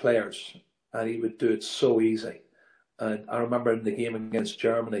players, and he would do it so easy. And I remember in the game against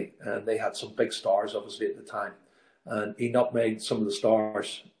Germany, and they had some big stars, obviously, at the time, and he nutmegged some of the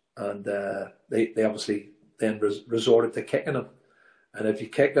stars, and they obviously then resorted to kicking him. And if you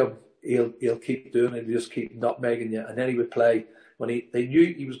kick him, he'll keep doing it. He'll just keep nutmegging you. And then he would play, when they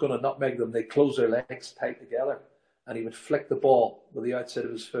knew he was going to nutmeg them, they close their legs tight together, and he would flick the ball with the outside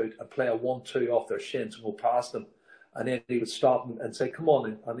of his foot and play a 1-2 off their shins and go past them. And then he would stop and say, come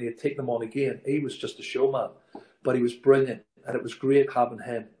on, and he'd take them on again. He was just a showman, but he was brilliant. And it was great having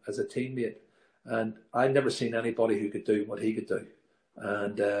him as a teammate. And I'd never seen anybody who could do what he could do.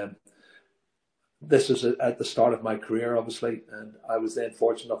 And this was at the start of my career, obviously. And I was then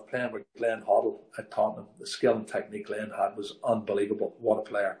fortunate enough playing with Glenn Hoddle at Tottenham. The skill and technique Glenn had was unbelievable. What a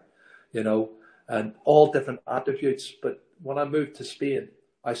player, and all different attributes. But when I moved to Spain,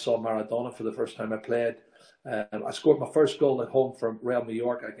 I saw Maradona for the first time I played. I scored my first goal at home for Real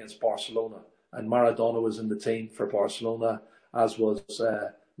Mallorca against Barcelona, and Maradona was in the team for Barcelona, as was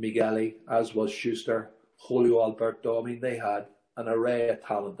Migueli, as was Schuster, Julio Alberto. I mean, they had an array of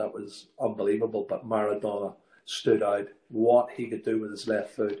talent that was unbelievable, but Maradona stood out. What he could do with his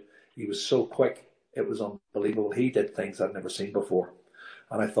left foot, he was so quick, it was unbelievable. He did things I'd never seen before.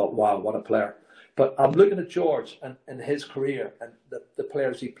 And I thought, wow, what a player. But I'm looking at George and his career and the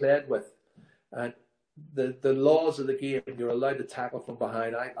players he played with. And the laws of the game, you're allowed to tackle from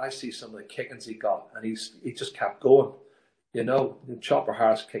behind. I see some of the kickings he got, and he just kept going. You know, Chopper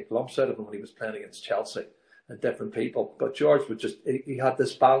Harris kicked lumps out of him when he was playing against Chelsea and different people. But George would just, he had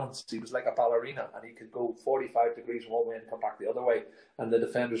this balance. He was like a ballerina, and he could go 45 degrees one way and come back the other way, and the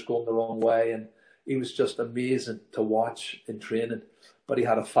defenders going the wrong way. And he was just amazing to watch in training. But he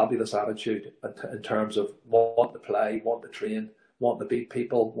had a fabulous attitude in terms of wanting to play, wanting to train, wanting to beat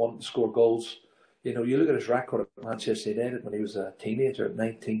people, wanting to score goals. You know, you look at his record at Manchester United when he was a teenager at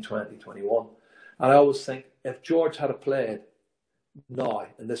 19, 20, 21. And I always think if George had played now,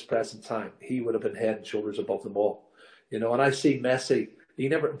 in this present time, he would have been head and shoulders above them all. You know, and I see Messi.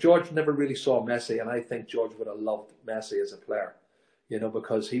 George never really saw Messi, and I think George would have loved Messi as a player. You know,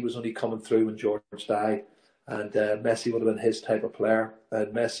 because he was only coming through when George died. And Messi would have been his type of player.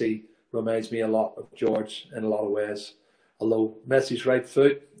 And Messi reminds me a lot of George in a lot of ways. Although Messi's right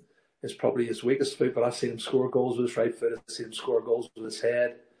foot is probably his weakest foot, but I've seen him score goals with his right foot. I've seen him score goals with his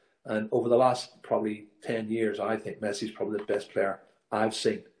head. And over the last probably 10 years, I think Messi's probably the best player I've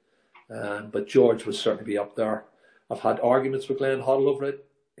seen. But George would certainly be up there. I've had arguments with Glenn Hoddle over it.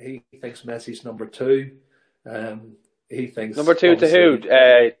 He thinks Messi's number 2. He thinks number 2 to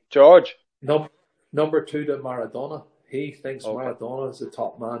who? George? Number 2 to Maradona. He thinks Maradona is the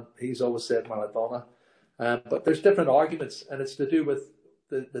top man. He's always said Maradona. But there's different arguments, and it's to do with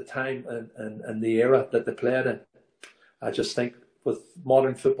the time and the era that they played in. I just think with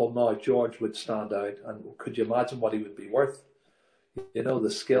modern football now, George would stand out. And could you imagine what he would be worth? You know, the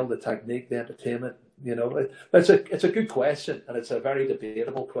skill, the technique, the entertainment. You know, it's a good question, and it's a very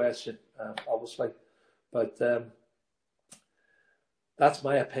debatable question, obviously. But that's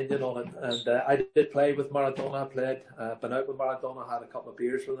my opinion on it. And I did play with Maradona. Been out with Maradona, had a couple of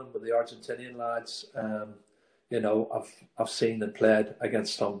beers with him, with the Argentinian lads. You know, I've seen and played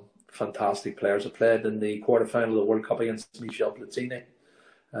against some fantastic players. I played in the quarterfinal of the World Cup against Michel Platini,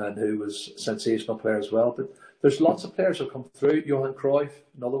 and who was a sensational player as well. But there's lots of players who come through. Johan Cruyff,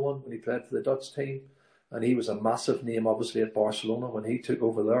 another one, when he played for the Dutch team. And he was a massive name, obviously, at Barcelona when he took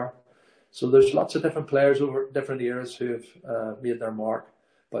over there. So there's lots of different players over different eras who have made their mark.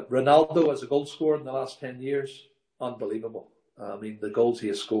 But Ronaldo as a goal scorer in the last 10 years, unbelievable. I mean, the goals he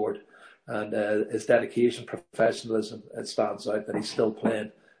has scored and his dedication, professionalism, it stands out that he's still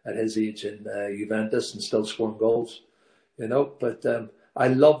playing at his age in Juventus and still scoring goals. You know, but I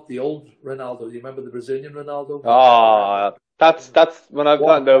loved the old Ronaldo. You remember the Brazilian Ronaldo? Oh, that's when I've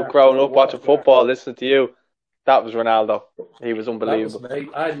gotten out growing up watching football, listening to you. That was Ronaldo. He was unbelievable. That was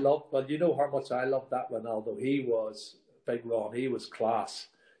me. I loved, well, you know how much I loved that Ronaldo. He was Big Ron. He was class.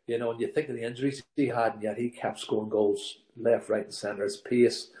 You know, and you think of the injuries he had, and yet he kept scoring goals left, right, and centre. His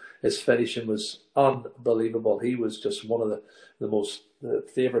pace, his finishing was unbelievable. He was just one of the most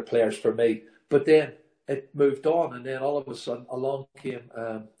favourite players for me. But then it moved on, and then all of a sudden along came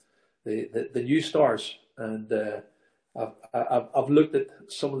the new stars. And I've looked at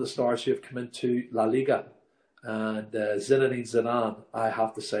some of the stars who have come into La Liga. And Zinedine Zidane, I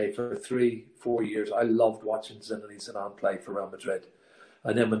have to say, for 3-4 years, I loved watching Zinedine Zidane play for Real Madrid.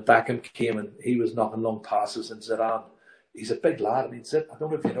 And then when Beckham came and he was knocking long passes, and Zidane, he's a big lad. I mean, I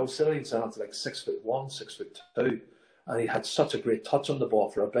don't know if you know, Zinedine Zidane's like 6'1", 6'2", and he had such a great touch on the ball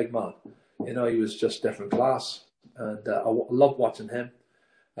for a big man. You know, he was just different class, and I loved watching him.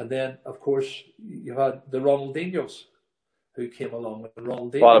 And then, of course, you had the Ronaldinhos who came along. And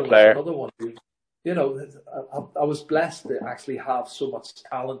Ronaldinho was another one who, you know, I was blessed to actually have so much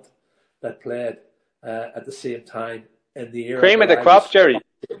talent that played at the same time in the era. Cream of the crop, Jerry.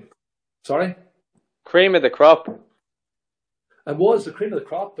 Sorry? Cream of the crop. It was the cream of the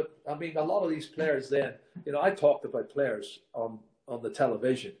crop, but I mean, a lot of these players then, you know, I talked about players on the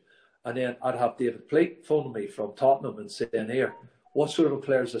television, and then I'd have David Pleat phoning me from Tottenham and saying, here, what sort of a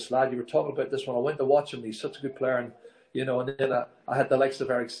player is this lad? You were talking about this when I went to watch him. He's such a good player. And, you know, and then I had the likes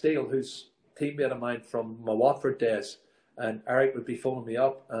of Eric Steele, who's teammate of mine from my Watford days, and Eric would be phoning me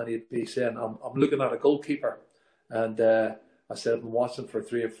up and he'd be saying, I'm looking at a goalkeeper, and I said, I've been watching for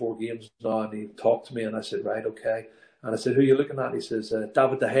 3 or 4 games now, and he talked to me, and I said, right, okay. And I said, who are you looking at? And he says,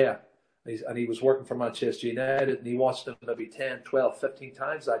 David De Gea. And he was working for Manchester United, and he watched him maybe 10, 12, 15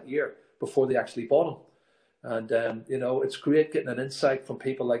 times that year before they actually bought him. And, you know, it's great getting an insight from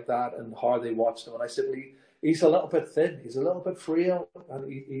people like that and how they watched him. And I said, well, he's a little bit thin. He's a little bit frail,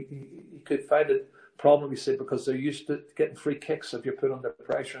 and he could find it problem. He said because they're used to getting free kicks if you're put under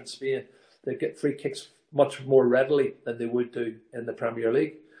pressure in Spain. They get free kicks much more readily than they would do in the Premier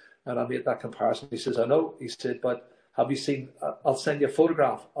League. And I made that comparison. He says, I know. He said, but have you seen, I'll send you a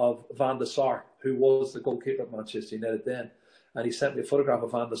photograph of Van der Sar, who was the goalkeeper at Manchester United then. And he sent me a photograph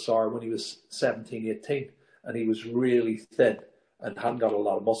of Van der Sar when he was 17, 18. And he was really thin and hadn't got a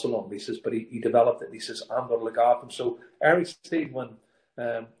lot of muscle on him. He says, but he developed it. And he says, I'm going to look after him. So Eric Steele, when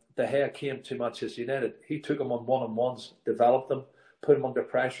De Gea came to Manchester United, he took him on one-on-ones, developed them, put him under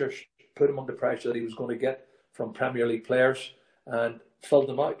pressure that he was going to get from Premier League players, and filled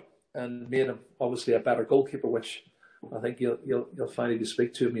him out and made him obviously a better goalkeeper, which I think you'll find if you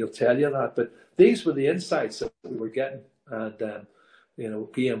speak to him, he'll tell you that. But these were the insights that we were getting. And,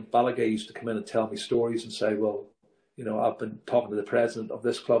 Guillaume Balaguer used to come in and tell me stories and say, well, I've been talking to the president of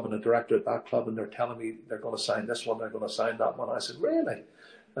this club and the director at that club, and they're telling me they're going to sign this one, they're going to sign that one. I said, really?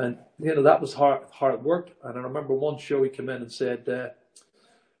 And, that was hard it worked. And I remember one show he came in and said,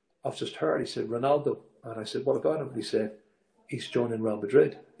 I've just heard, he said, Ronaldo. And I said, what about him? He said, he's joining Real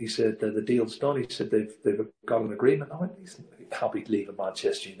Madrid. He said, the deal's done. He said, they've got an agreement. I went, he can't be leaving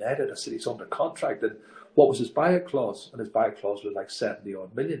Manchester United. I said, he's under contract. And what was his buyout clause? And his buyout clause was like 70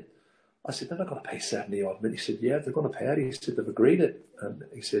 odd million. I said, they're not going to pay 70 odd million. He said, yeah, they're going to pay it. He said, they've agreed it. And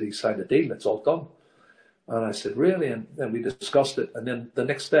he said, he signed a deal. It's all done. And I said, really? And then we discussed it. And then the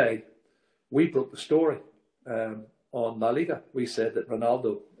next day, we broke the story on La Liga. We said that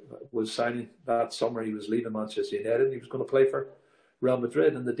Ronaldo was signing that summer. He was leaving Manchester United and he was going to play for Real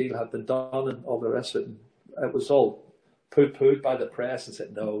Madrid, and the deal had been done and all the rest of it. And it was all poo-pooed by the press and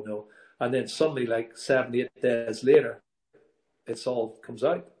said, no. And then suddenly, like 7-8 days later, it all comes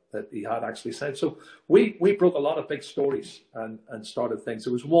out that he had actually signed. So we broke a lot of big stories and started things.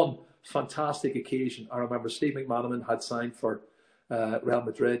 There was one fantastic occasion. I remember Steve McManaman had signed for Real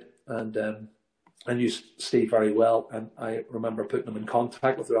Madrid, and I knew Steve very well, and I remember putting him in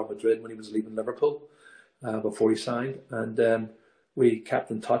contact with Real Madrid when he was leaving Liverpool before he signed, and we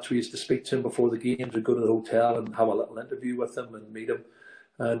kept in touch. We used to speak to him before the games. We'd go to the hotel and have a little interview with him and meet him.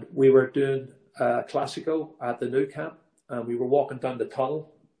 And we were doing Clásico at the Nou Camp, and we were walking down the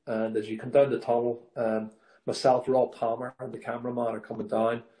tunnel, and as you come down the tunnel, myself, Rob Palmer, and the cameraman are coming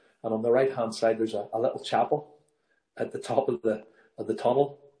down, and on the right-hand side there's a little chapel at the top of the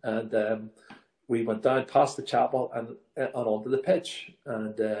tunnel, and we went down past the chapel and onto the pitch,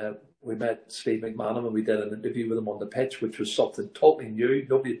 and we met Steve McManaman and we did an interview with him on the pitch, which was something totally new.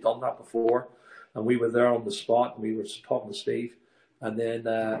 Nobody had done that before, and we were there on the spot and we were talking to Steve, and then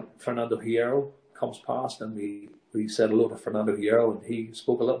Fernando Hierro comes past and we said hello to Fernando Hierro, and he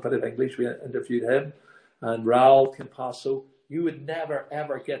spoke a little bit of English. We interviewed him, and Raul came past. So you would never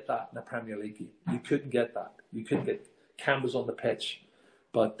ever get that in a Premier League game. You couldn't get that. You couldn't get cameras on the pitch.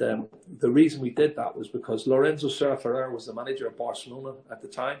 But the reason we did that was because Lorenzo Serra Ferrer was the manager of Barcelona at the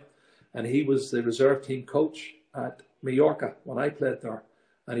time, and he was the reserve team coach at Mallorca when I played there.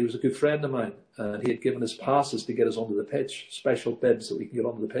 And he was a good friend of mine, and he had given us passes to get us onto the pitch, special bibs that we can get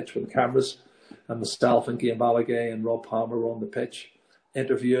onto the pitch with the cameras. And myself and Guillaume Balaguer and Rob Palmer were on the pitch,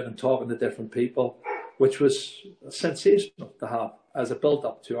 interviewing and talking to different people, which was sensational to have as a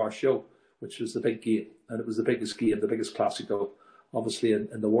build-up to our show, which was the big game. And it was the biggest game, the biggest Clásico, obviously,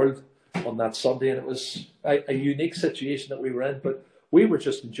 in the world on that Sunday. And it was a unique situation that we were in, but we were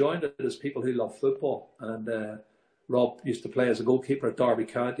just enjoying it as people who love football. And Rob used to play as a goalkeeper at Derby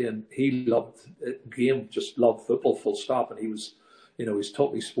County, and he loved it. Game, just loved football, full stop. And he was, he's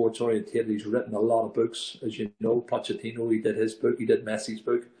totally sports oriented. He's written a lot of books, as you know. Pochettino, he did his book. He did Messi's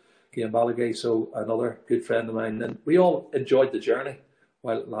book. Guillaume Balaguer, so another good friend of mine. And we all enjoyed the journey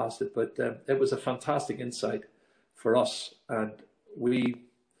while it lasted. But it was a fantastic insight for us, and we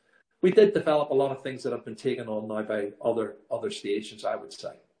did develop a lot of things that have been taken on now by other stations, I would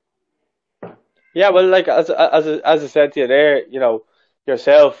say. Yeah, well, like as I said to you there,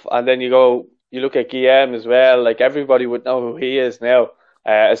 yourself, and then you look at Guillaume as well. Like everybody would know who he is now,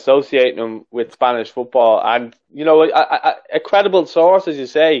 associating him with Spanish football, and a credible source, as you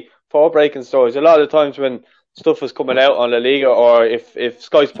say, for breaking stories. A lot of times when stuff was coming out on La Liga, or if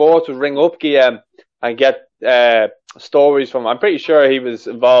Sky Sports would ring up Guillaume and get stories from, I'm pretty sure he was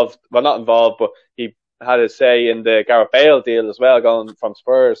involved. Well, not involved, but he had a say in the Gareth Bale deal as well, going from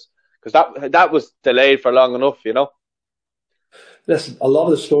Spurs, because that was delayed for long enough, Listen, a lot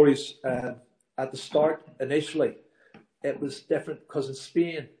of the stories at the start, initially, it was different because in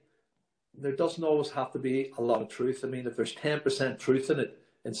Spain, there doesn't always have to be a lot of truth. I mean, if there's 10% truth in it,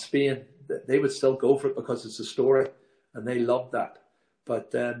 in Spain, they would still go for it because it's a story, and they loved that.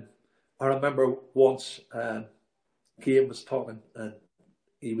 But I remember once Game was talking and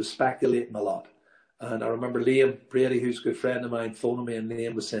he was speculating a lot. And I remember Liam Brady, who's a good friend of mine, phoning me, and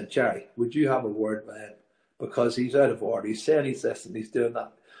Liam was saying, Jerry, would you have a word with him? Because he's out of order. He's saying he's this and he's doing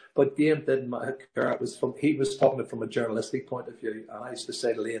that. But Game didn't care. He was talking it from a journalistic point of view. And I used to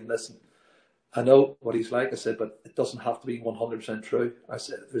say to Liam, listen, I know what he's like. I said, but it doesn't have to be 100% true. I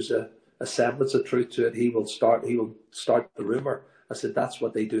said, there's a semblance of truth to it. He will start the rumour. I said, that's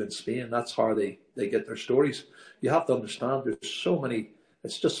what they do in Spain. That's how they get their stories. You have to understand there's so many,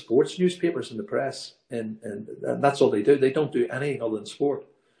 it's just sports newspapers in the press. And that's all they do. They don't do anything other than sport.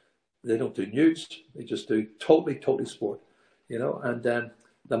 They don't do news. They just do totally sport. You know, and then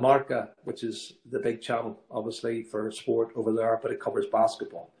the Marca, which is the big channel, obviously, for sport over there, but it covers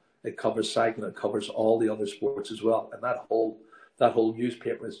basketball. It covers cycling. It covers all the other sports as well. And that whole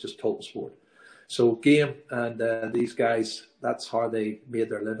newspaper is just total sport. So Game and these guys, that's how they made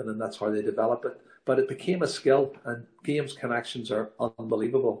their living and that's how they develop it. But it became a skill, and Game's connections are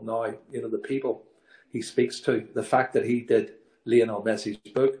unbelievable now. You know, the people he speaks to, the fact that he did Lionel Messi's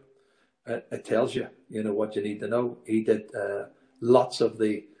book, it tells you, you know, what you need to know. He did lots of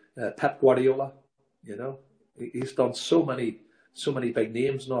the Pep Guardiola, you know. He's done so many big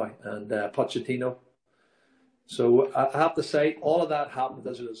names now, and Pochettino. So I have to say, all of that happened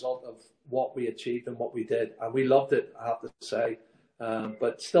as a result of what we achieved and what we did, and we loved it, I have to say.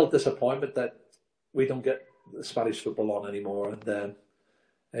 But still disappointment that we don't get the Spanish football on anymore, and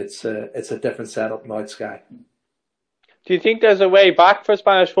it's a different setup now at Sky. Do you think there's a way back for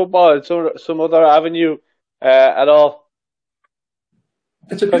Spanish football in some other avenue at all?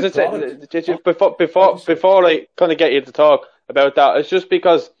 It's a good product. Before I kind of get you to talk about that, it's just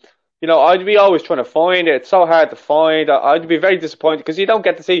because, you know, I'd be always trying to find it. It's so hard to find. I'd be very disappointed because you don't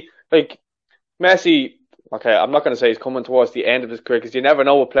get to see, like, Messi. Okay, I'm not going to say he's coming towards the end of his career because you never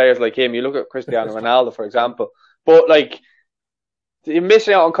know with players like him. You look at Cristiano Ronaldo, for example, but like, you're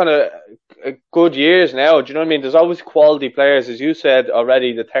missing out on kind of good years now. Do you know what I mean? There's always quality players, as you said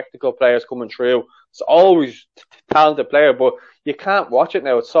already, the technical players coming through. It's always talented player, but you can't watch it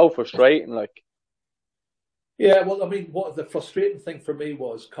now. It's so frustrating. Like, yeah, well, I mean, what the frustrating thing for me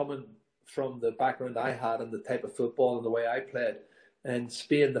was coming from the background I had and the type of football and the way I played. In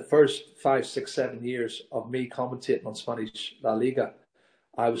Spain, the first 5, 6, 7 years of me commentating on Spanish La Liga,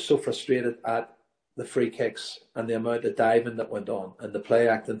 I was so frustrated at the free kicks and the amount of diving that went on and the play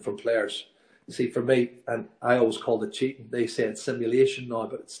acting from players. See, for me, and I always called it cheating. They say it's simulation now,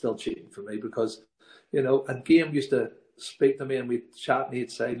 but it's still cheating for me because, you know, and Game used to speak to me and we'd chat and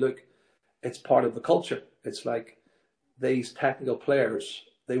he'd say, look, it's part of the culture. It's like these technical players,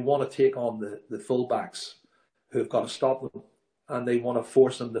 they want to take on the fullbacks who've got to stop them, and they want to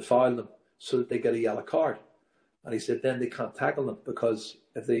force them to foul them so that they get a yellow card. And he said then they can't tackle them because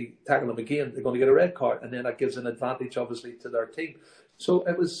if they tackle them again, they're going to get a red card, and then that gives an advantage, obviously, to their team. So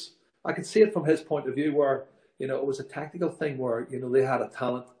it was, I could see it from his point of view where, you know, it was a tactical thing where, you know, they had a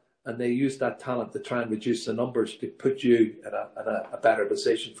talent and they used that talent to try and reduce the numbers to put you in a better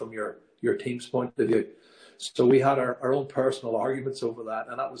position from your team's point of view. So we had our own personal arguments over that,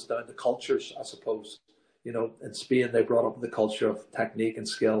 and that was down to cultures, I suppose. You know, in Spain, they brought up the culture of technique and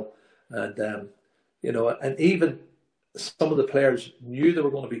skill. And, you know, and even some of the players knew they were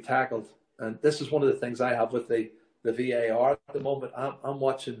going to be tackled. And this is one of the things I have with the VAR at the moment. I'm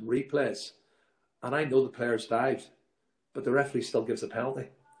watching replays, and I know the players dived, but the referee still gives a penalty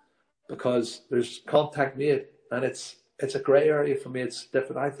because there's contact made. And it's a grey area for me. It's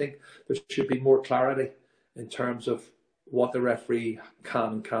different. I think there should be more clarity in terms of what the referee can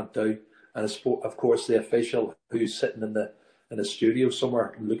and can't do. And of course, the official who's sitting in the studio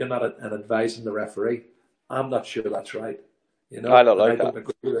somewhere looking at it and advising the referee. I'm not sure that's right. You know, I don't like that.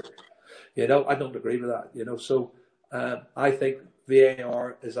 Agree with it. You know, I don't agree with that. You know, so I think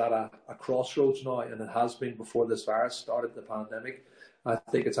VAR is at a crossroads now, and it has been before this virus started, the pandemic. I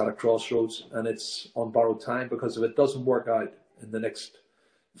think it's at a crossroads, and it's on borrowed time because if it doesn't work out in the next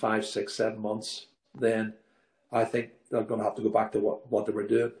 5, 6, 7 months, then I think they're going to have to go back to what they were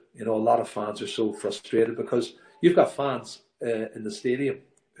doing. You know, a lot of fans are so frustrated because you've got fans in the stadium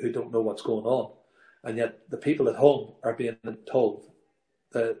who don't know what's going on, and yet the people at home are being told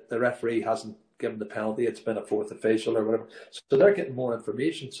that the referee hasn't given the penalty, it's been a fourth official or whatever. So they're getting more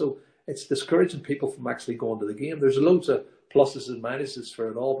information. So it's discouraging people from actually going to the game. There's loads of pluses and minuses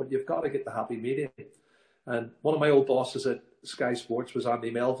for it all, but you've got to get the happy medium. And one of my old bosses at Sky Sports was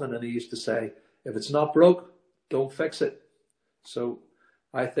Andy Melvin, and he used to say, if it's not broke, don't fix it. So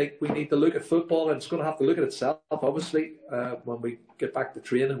I think we need to look at football, and it's going to have to look at itself, obviously, when we get back to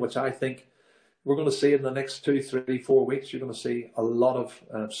training, which I think we're going to see in the next 2, 3, 4 weeks, you're going to see a lot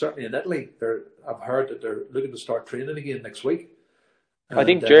of, certainly in Italy, I've heard that they're looking to start training again next week. And, I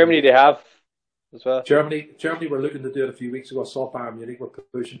think Germany they have as well. Germany were looking to do it a few weeks ago. I saw Bayern Munich were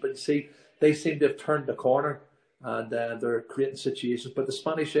pushing, but you see, they seem to have turned the corner, and they're creating situations. But the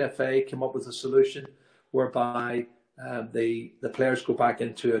Spanish FA came up with a solution whereby the players go back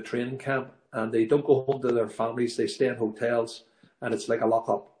into a training camp and they don't go home to their families. They stay in hotels, and it's like a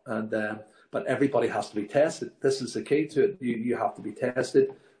lockup. And but everybody has to be tested. This is the key to it. You have to be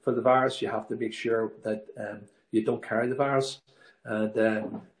tested for the virus. You have to make sure that you don't carry the virus.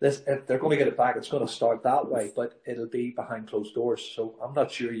 And if they're going to get it back, it's going to start that way, but it'll be behind closed doors. So I'm not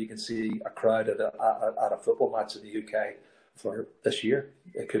sure you can see a crowd at a football match in the UK for this year.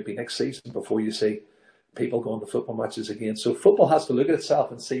 It could be next season before you see people going to football matches again. So football has to look at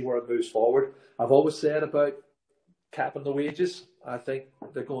itself and see where it moves forward. I've always said about capping the wages. I think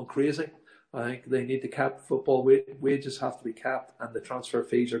they're going crazy. I think they need to cap football. Wages have to be capped, and the transfer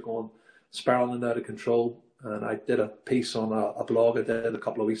fees are going spiraling out of control. And I did a piece on a blog I did a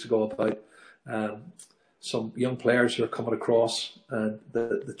couple of weeks ago about some young players who are coming across, and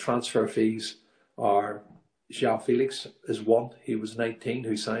the transfer fees are. João Felix is one. He was 19,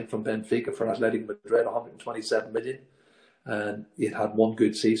 who signed from Benfica for Atletico Madrid, 127 million. And he had one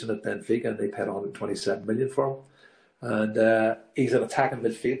good season at Benfica, and they paid 127 million for him. And he's an attacking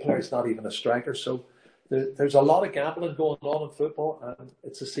midfield player. He's not even a striker. So there's a lot of gambling going on in football, and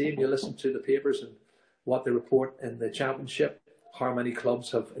it's the same. You listen to the papers and what they report in the Championship, how many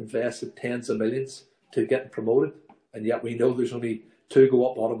clubs have invested tens of millions to get promoted, and yet we know there's only 2 go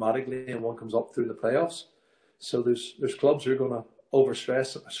up automatically and 1 comes up through the playoffs. So there's clubs who are going to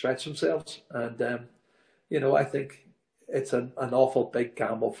stretch themselves, and I think it's an awful big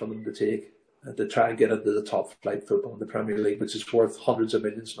gamble for them to take to try and get into the top flight football in the Premier League, which is worth hundreds of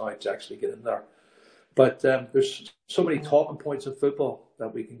millions now to actually get in there. But there's so many talking points in football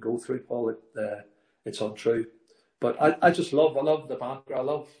that we can go through, Paul. It's untrue. But I love the banter. I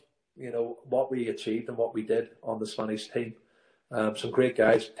love, what we achieved and what we did on the Spanish team. Some great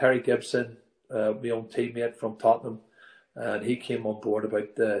guys. Terry Gibson, my own teammate from Tottenham, and he came on board about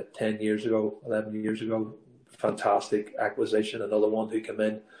 11 years ago. Fantastic acquisition. Another one who came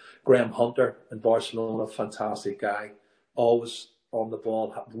in, Graham Hunter in Barcelona, fantastic guy. Always on the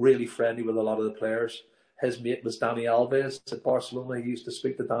ball, really friendly with a lot of the players. His mate was Dani Alves at Barcelona. He used to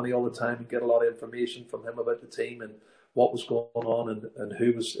speak to Dani all the time and get a lot of information from him about the team and what was going on and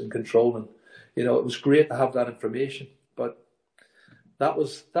who was in control. And, it was great to have that information. But that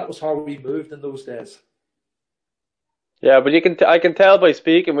was how we moved in those days. Yeah, but I can tell by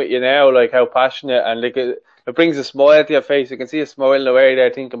speaking with you now, like, how passionate, and like it brings a smile to your face. You can see a smile away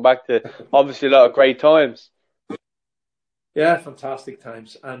there, thinking back to obviously a lot of great times. Yeah, fantastic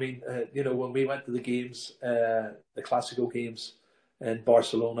times. I mean, when we went to the games, the Clásico games in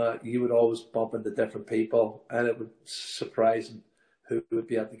Barcelona, you would always bump into different people, and it would surprise who would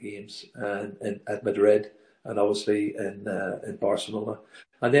be at the games and at Madrid, and obviously in Barcelona.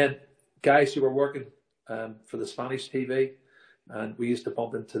 And then guys who were working for the Spanish TV, and we used to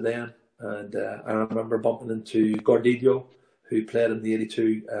bump into them. And I remember bumping into Gordillo, who played in the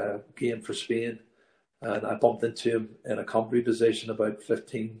 82 game for Spain. And I bumped into him in a commentary position about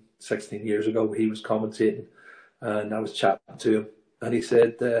 15, 16 years ago. He was commentating, and I was chatting to him. And he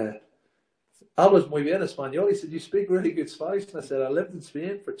said, "Hablas muy bien español." He said, "You speak really good Spanish." And I said, "I lived in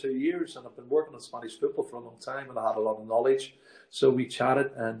Spain for 2 years, and I've been working on Spanish football for a long time, and I had a lot of knowledge." So we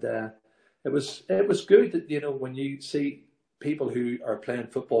chatted, and it was good that, when you see people who are playing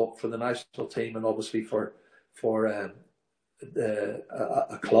football for the national team and obviously for a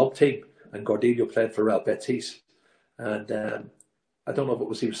club team. And Gordillo played for Real Betis. And I don't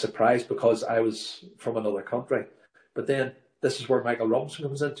know if he was surprised because I was from another country. But then this is where Michael Robinson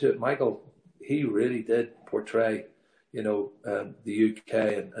comes into it. Michael, he really did portray, the UK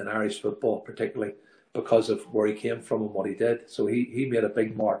and Irish football, particularly because of where he came from and what he did. So he made a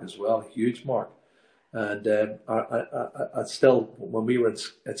big mark as well, a huge mark. And I still, when we were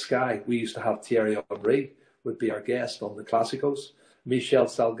at Sky, we used to have Thierry Henry would be our guest on the Clásicos. Michel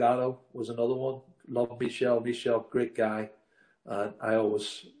Salgado was another one. Love Michel. Michel, great guy. And I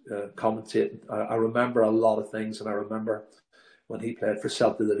always commentate. I remember a lot of things, and I remember when he played for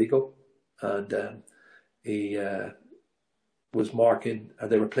Celta de Vigo, and he was marking.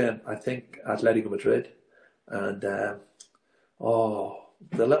 They were playing, I think, Atletico Madrid, and the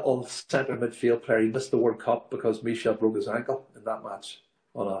little centre midfield player, he missed the World Cup because Michel broke his ankle in that match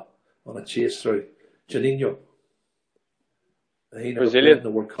on a chase through. Juninho. He never played in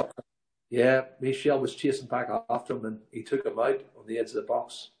the World Cup. Yeah, Michel was chasing back after him, and he took him out on the edge of the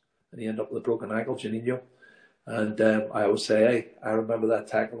box, and he ended up with a broken ankle, Juninho. And I always say, hey, I remember that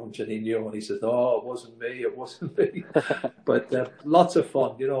tackle on Juninho, and he says, no, it wasn't me. But lots of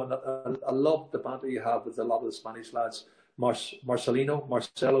fun, you know, and I love the banter you have with a lot of the Spanish lads.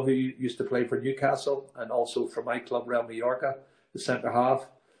 Marcelo, who used to play for Newcastle, and also for my club, Real Mallorca, the centre half.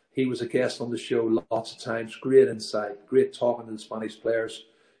 He was a guest on the show lots of times. Great insight, great talking to the Spanish players.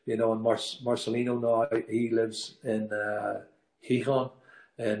 You know, and Marcelino now, he lives in Gijón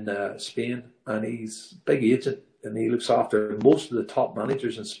in Spain, and he's a big agent, and he looks after most of the top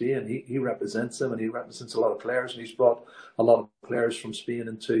managers in Spain. He represents them, and he represents a lot of players, and he's brought a lot of players from Spain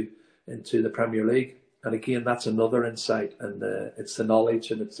into the Premier League. And again, that's another insight, and it's the knowledge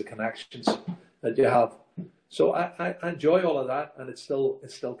and it's the connections that you have. So I enjoy all of that, and it still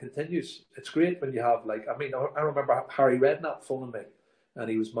continues. It's great when you have, like, I remember Harry Redknapp phoning me, and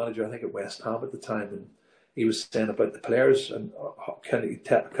he was manager, I think, at West Ham at the time, and he was saying about the players, and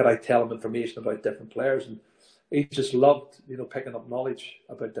could I tell him information about different players, and he just loved, you know, picking up knowledge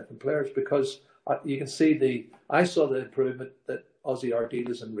about different players, because you can see I saw the improvement that Ozzy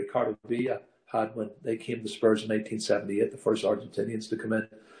Ardiles and Ricardo Villa had when they came to Spurs in 1978, the first Argentinians to come in,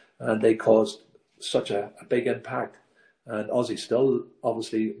 and they caused such a big impact. And Ozzy still,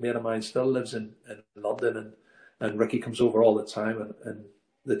 obviously, a mate of mine, still lives in London, and Ricky comes over all the time, and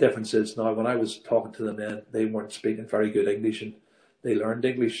the difference is now, when I was talking to them then, they weren't speaking very good English, and they learned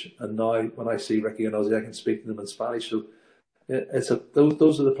English, and now when I see Ricky and Ozzy, I can speak to them in Spanish. So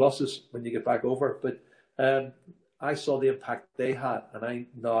those are the pluses when you get back over. But I saw the impact they had, and I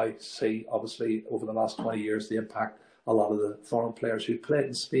now see, obviously, over the last 20 years, the impact a lot of the foreign players who played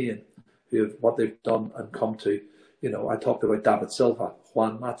in Spain, what they've done and come to. You know, I talked about David Silva,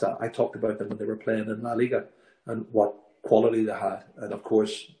 Juan Mata. I talked about them when they were playing in La Liga and what quality they had. And of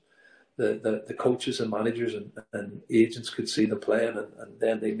course, the coaches and managers and agents could see them playing, and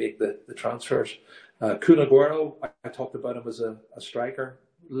then they make the transfers. Kun Aguero, I talked about him as a striker,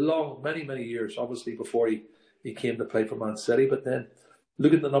 many years, obviously, before he came to play for Man City. But then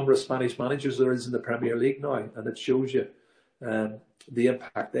look at the number of Spanish managers there is in the Premier League now, and it shows you the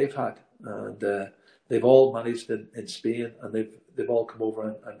impact they've had. And they've all managed in Spain, and they've all come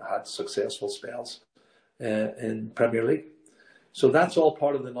over and had successful spells in Premier League. So that's all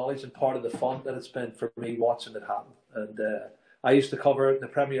part of the knowledge and part of the fun that it's been for me watching it happen. And I used to cover the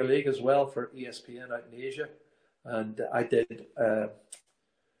Premier League as well for ESPN out in Asia, and I did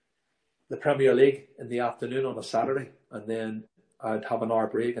the Premier League in the afternoon on a Saturday, and then I'd have an hour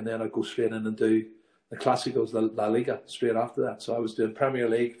break, and then I'd go straight in and do the Clásicos, the La Liga, straight after that. So I was doing Premier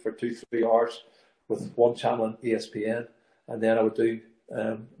League for 2-3 hours with one channel on ESPN, and then I would do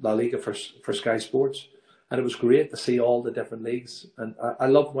La Liga for Sky Sports. And it was great to see all the different leagues. And I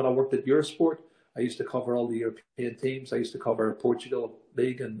loved when I worked at Eurosport. I used to cover all the European teams. I used to cover Portugal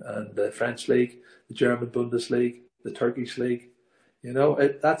League and the French League, the German Bundesliga, the Turkish League. You know,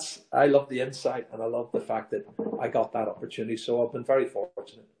 I love the insight, and I love the fact that I got that opportunity. So I've been very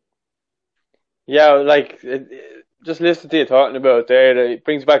fortunate. Yeah, like just listening to you talking about there, it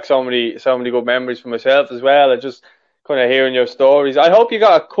brings back so many good memories for myself as well. I just kind of hearing your stories. I hope you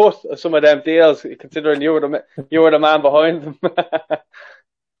got a cut of some of them deals, considering you were the man behind them.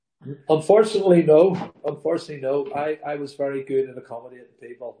 Unfortunately, no. I was very good at accommodating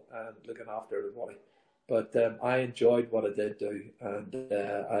people and looking after everybody. But I enjoyed what I did do, and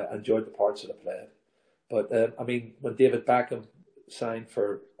I enjoyed the parts that I played. But I mean, when David Beckham signed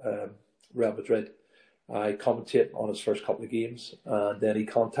for Real Madrid, I commentated on his first couple of games, and then he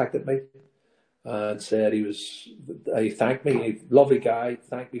contacted me and said he thanked me, a lovely guy,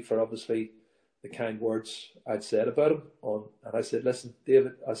 thanked me for obviously the kind words I'd said about him. And I said, listen,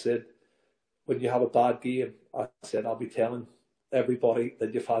 David, I said, when you have a bad game, I said, I'll be telling everybody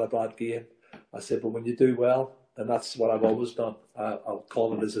that you've had a bad game. I said, but when you do well, and that's what I've always done, I'll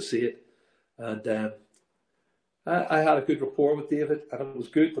call it as I see it. And I had a good rapport with David, and it was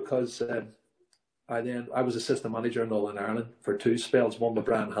good because I was assistant manager in Northern Ireland for 2 spells, one with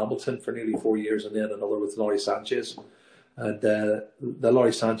Brian Hamilton for nearly 4 years, and then another with Laurie Sanchez. And the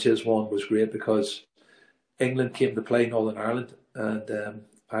Laurie Sanchez one was great because England came to play Northern Ireland, and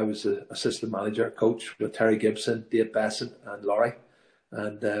I was the assistant manager, coach with Terry Gibson, Dave Besson, and Laurie.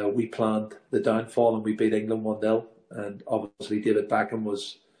 And we planned the downfall, and we beat England 1-0. And obviously David Beckham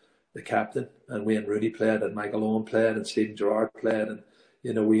was the captain, and Wayne Rooney played, and Michael Owen played, and Steven Gerrard played, and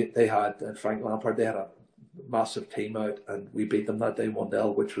you know they had Frank Lampard. They had a massive team out, and we beat them that day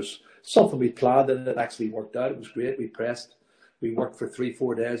 1-0, which was something we planned, and it actually worked out. It was great. We pressed. We worked for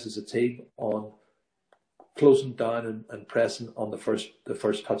 3-4 days as a team on closing down and pressing on the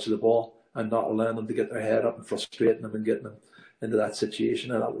first touch of the ball, and not allowing them to get their head up and frustrating them and getting them into that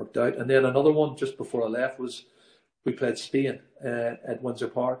situation, and that worked out. And then another one just before I left was we played Spain at Windsor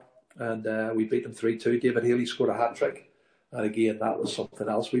Park, and we beat them 3-2. David Healy scored a hat-trick. And again, that was something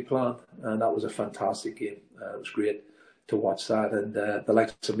else we planned, and that was a fantastic game. It was great to watch that, and the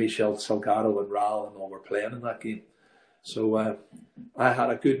likes of Michel Salgado and Raul and all were playing in that game. So I had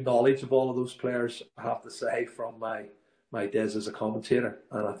a good knowledge of all of those players, I have to say, from my days as a commentator,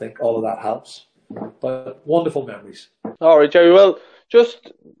 and I think all of that helps. But wonderful memories. All right, Jerry. Well,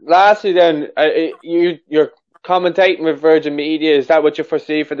 just lastly then, you're commentating with Virgin Media. Is that what you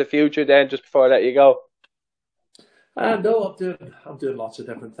foresee for the future then, just before I let you go? No, I'm doing lots of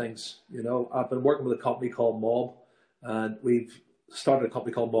different things. You know, I've been working with a company called Mob, and we've started a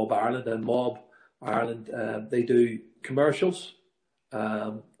company called Mob Ireland. And Mob Ireland, they do commercials,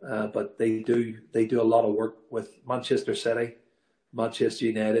 but they do a lot of work with Manchester City, Manchester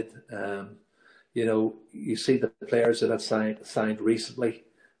United. You know, you see the players that have signed recently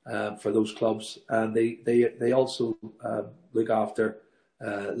for those clubs, and they also look after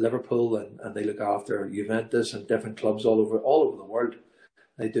Liverpool, and they look after Juventus and different clubs all over the world.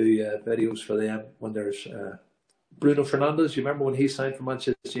 They do videos for them when there's Bruno Fernandes. You remember when he signed for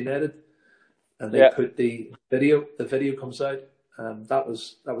Manchester United, and they put the video comes out. That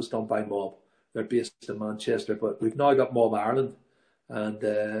was done by Mob. They're based in Manchester, but we've now got Mob Ireland,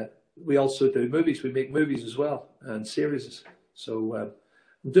 and we also do movies. We make movies as well and series. So I'm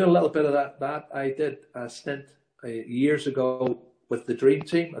doing a little bit of that. I did a stint years ago with the Dream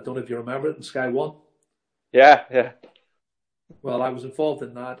Team. I don't know if you remember it, in Sky One. Yeah. Well, I was involved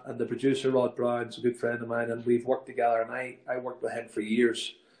in that, and the producer, Rod Brown's a good friend of mine, and we've worked together, and I worked with him for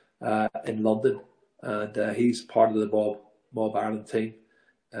years in London, and he's part of the Mob Ireland team.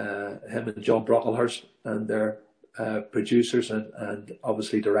 Him and John Brocklehurst, and they're producers and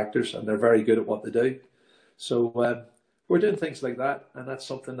obviously directors, and they're very good at what they do. So we're doing things like that, and that's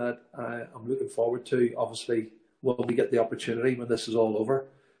something that I'm looking forward to, obviously, when we get the opportunity when this is all over.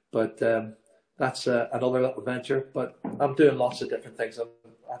 But that's another little venture. But I'm doing lots of different things.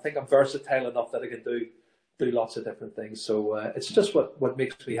 I think I'm versatile enough that I can do lots of different things. So it's just what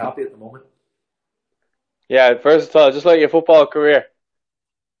makes me happy at the moment. Yeah, versatile, just like your football career.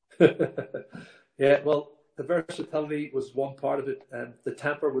 Yeah, well, the versatility was one part of it, and the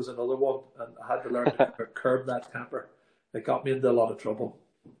temper was another one. And I had to learn to curb that temper. It got me into a lot of trouble.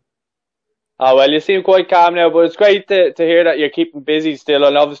 Oh, well, you seem quite calm now, but it's great to hear that you're keeping busy still.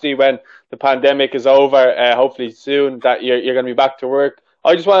 And obviously when the pandemic is over, hopefully soon, that you're going to be back to work.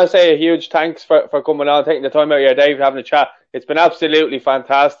 I just want to say a huge thanks for coming on, taking the time out of your day for having a chat. It's been absolutely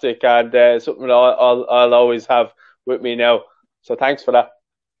fantastic, and something I'll always have with me now. So thanks for that.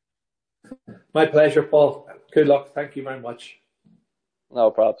 My pleasure, Paul. Good luck. Thank you very much. No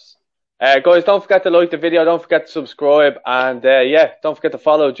props. Guys, don't forget to like the video, don't forget to subscribe, and don't forget to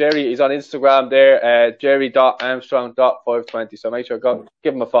follow Jerry. He's on Instagram there, jerry.armstrong.520, so make sure go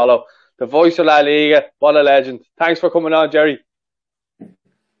give him a follow. The voice of La Liga, what a legend. Thanks for coming on, Jerry.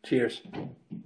 Cheers.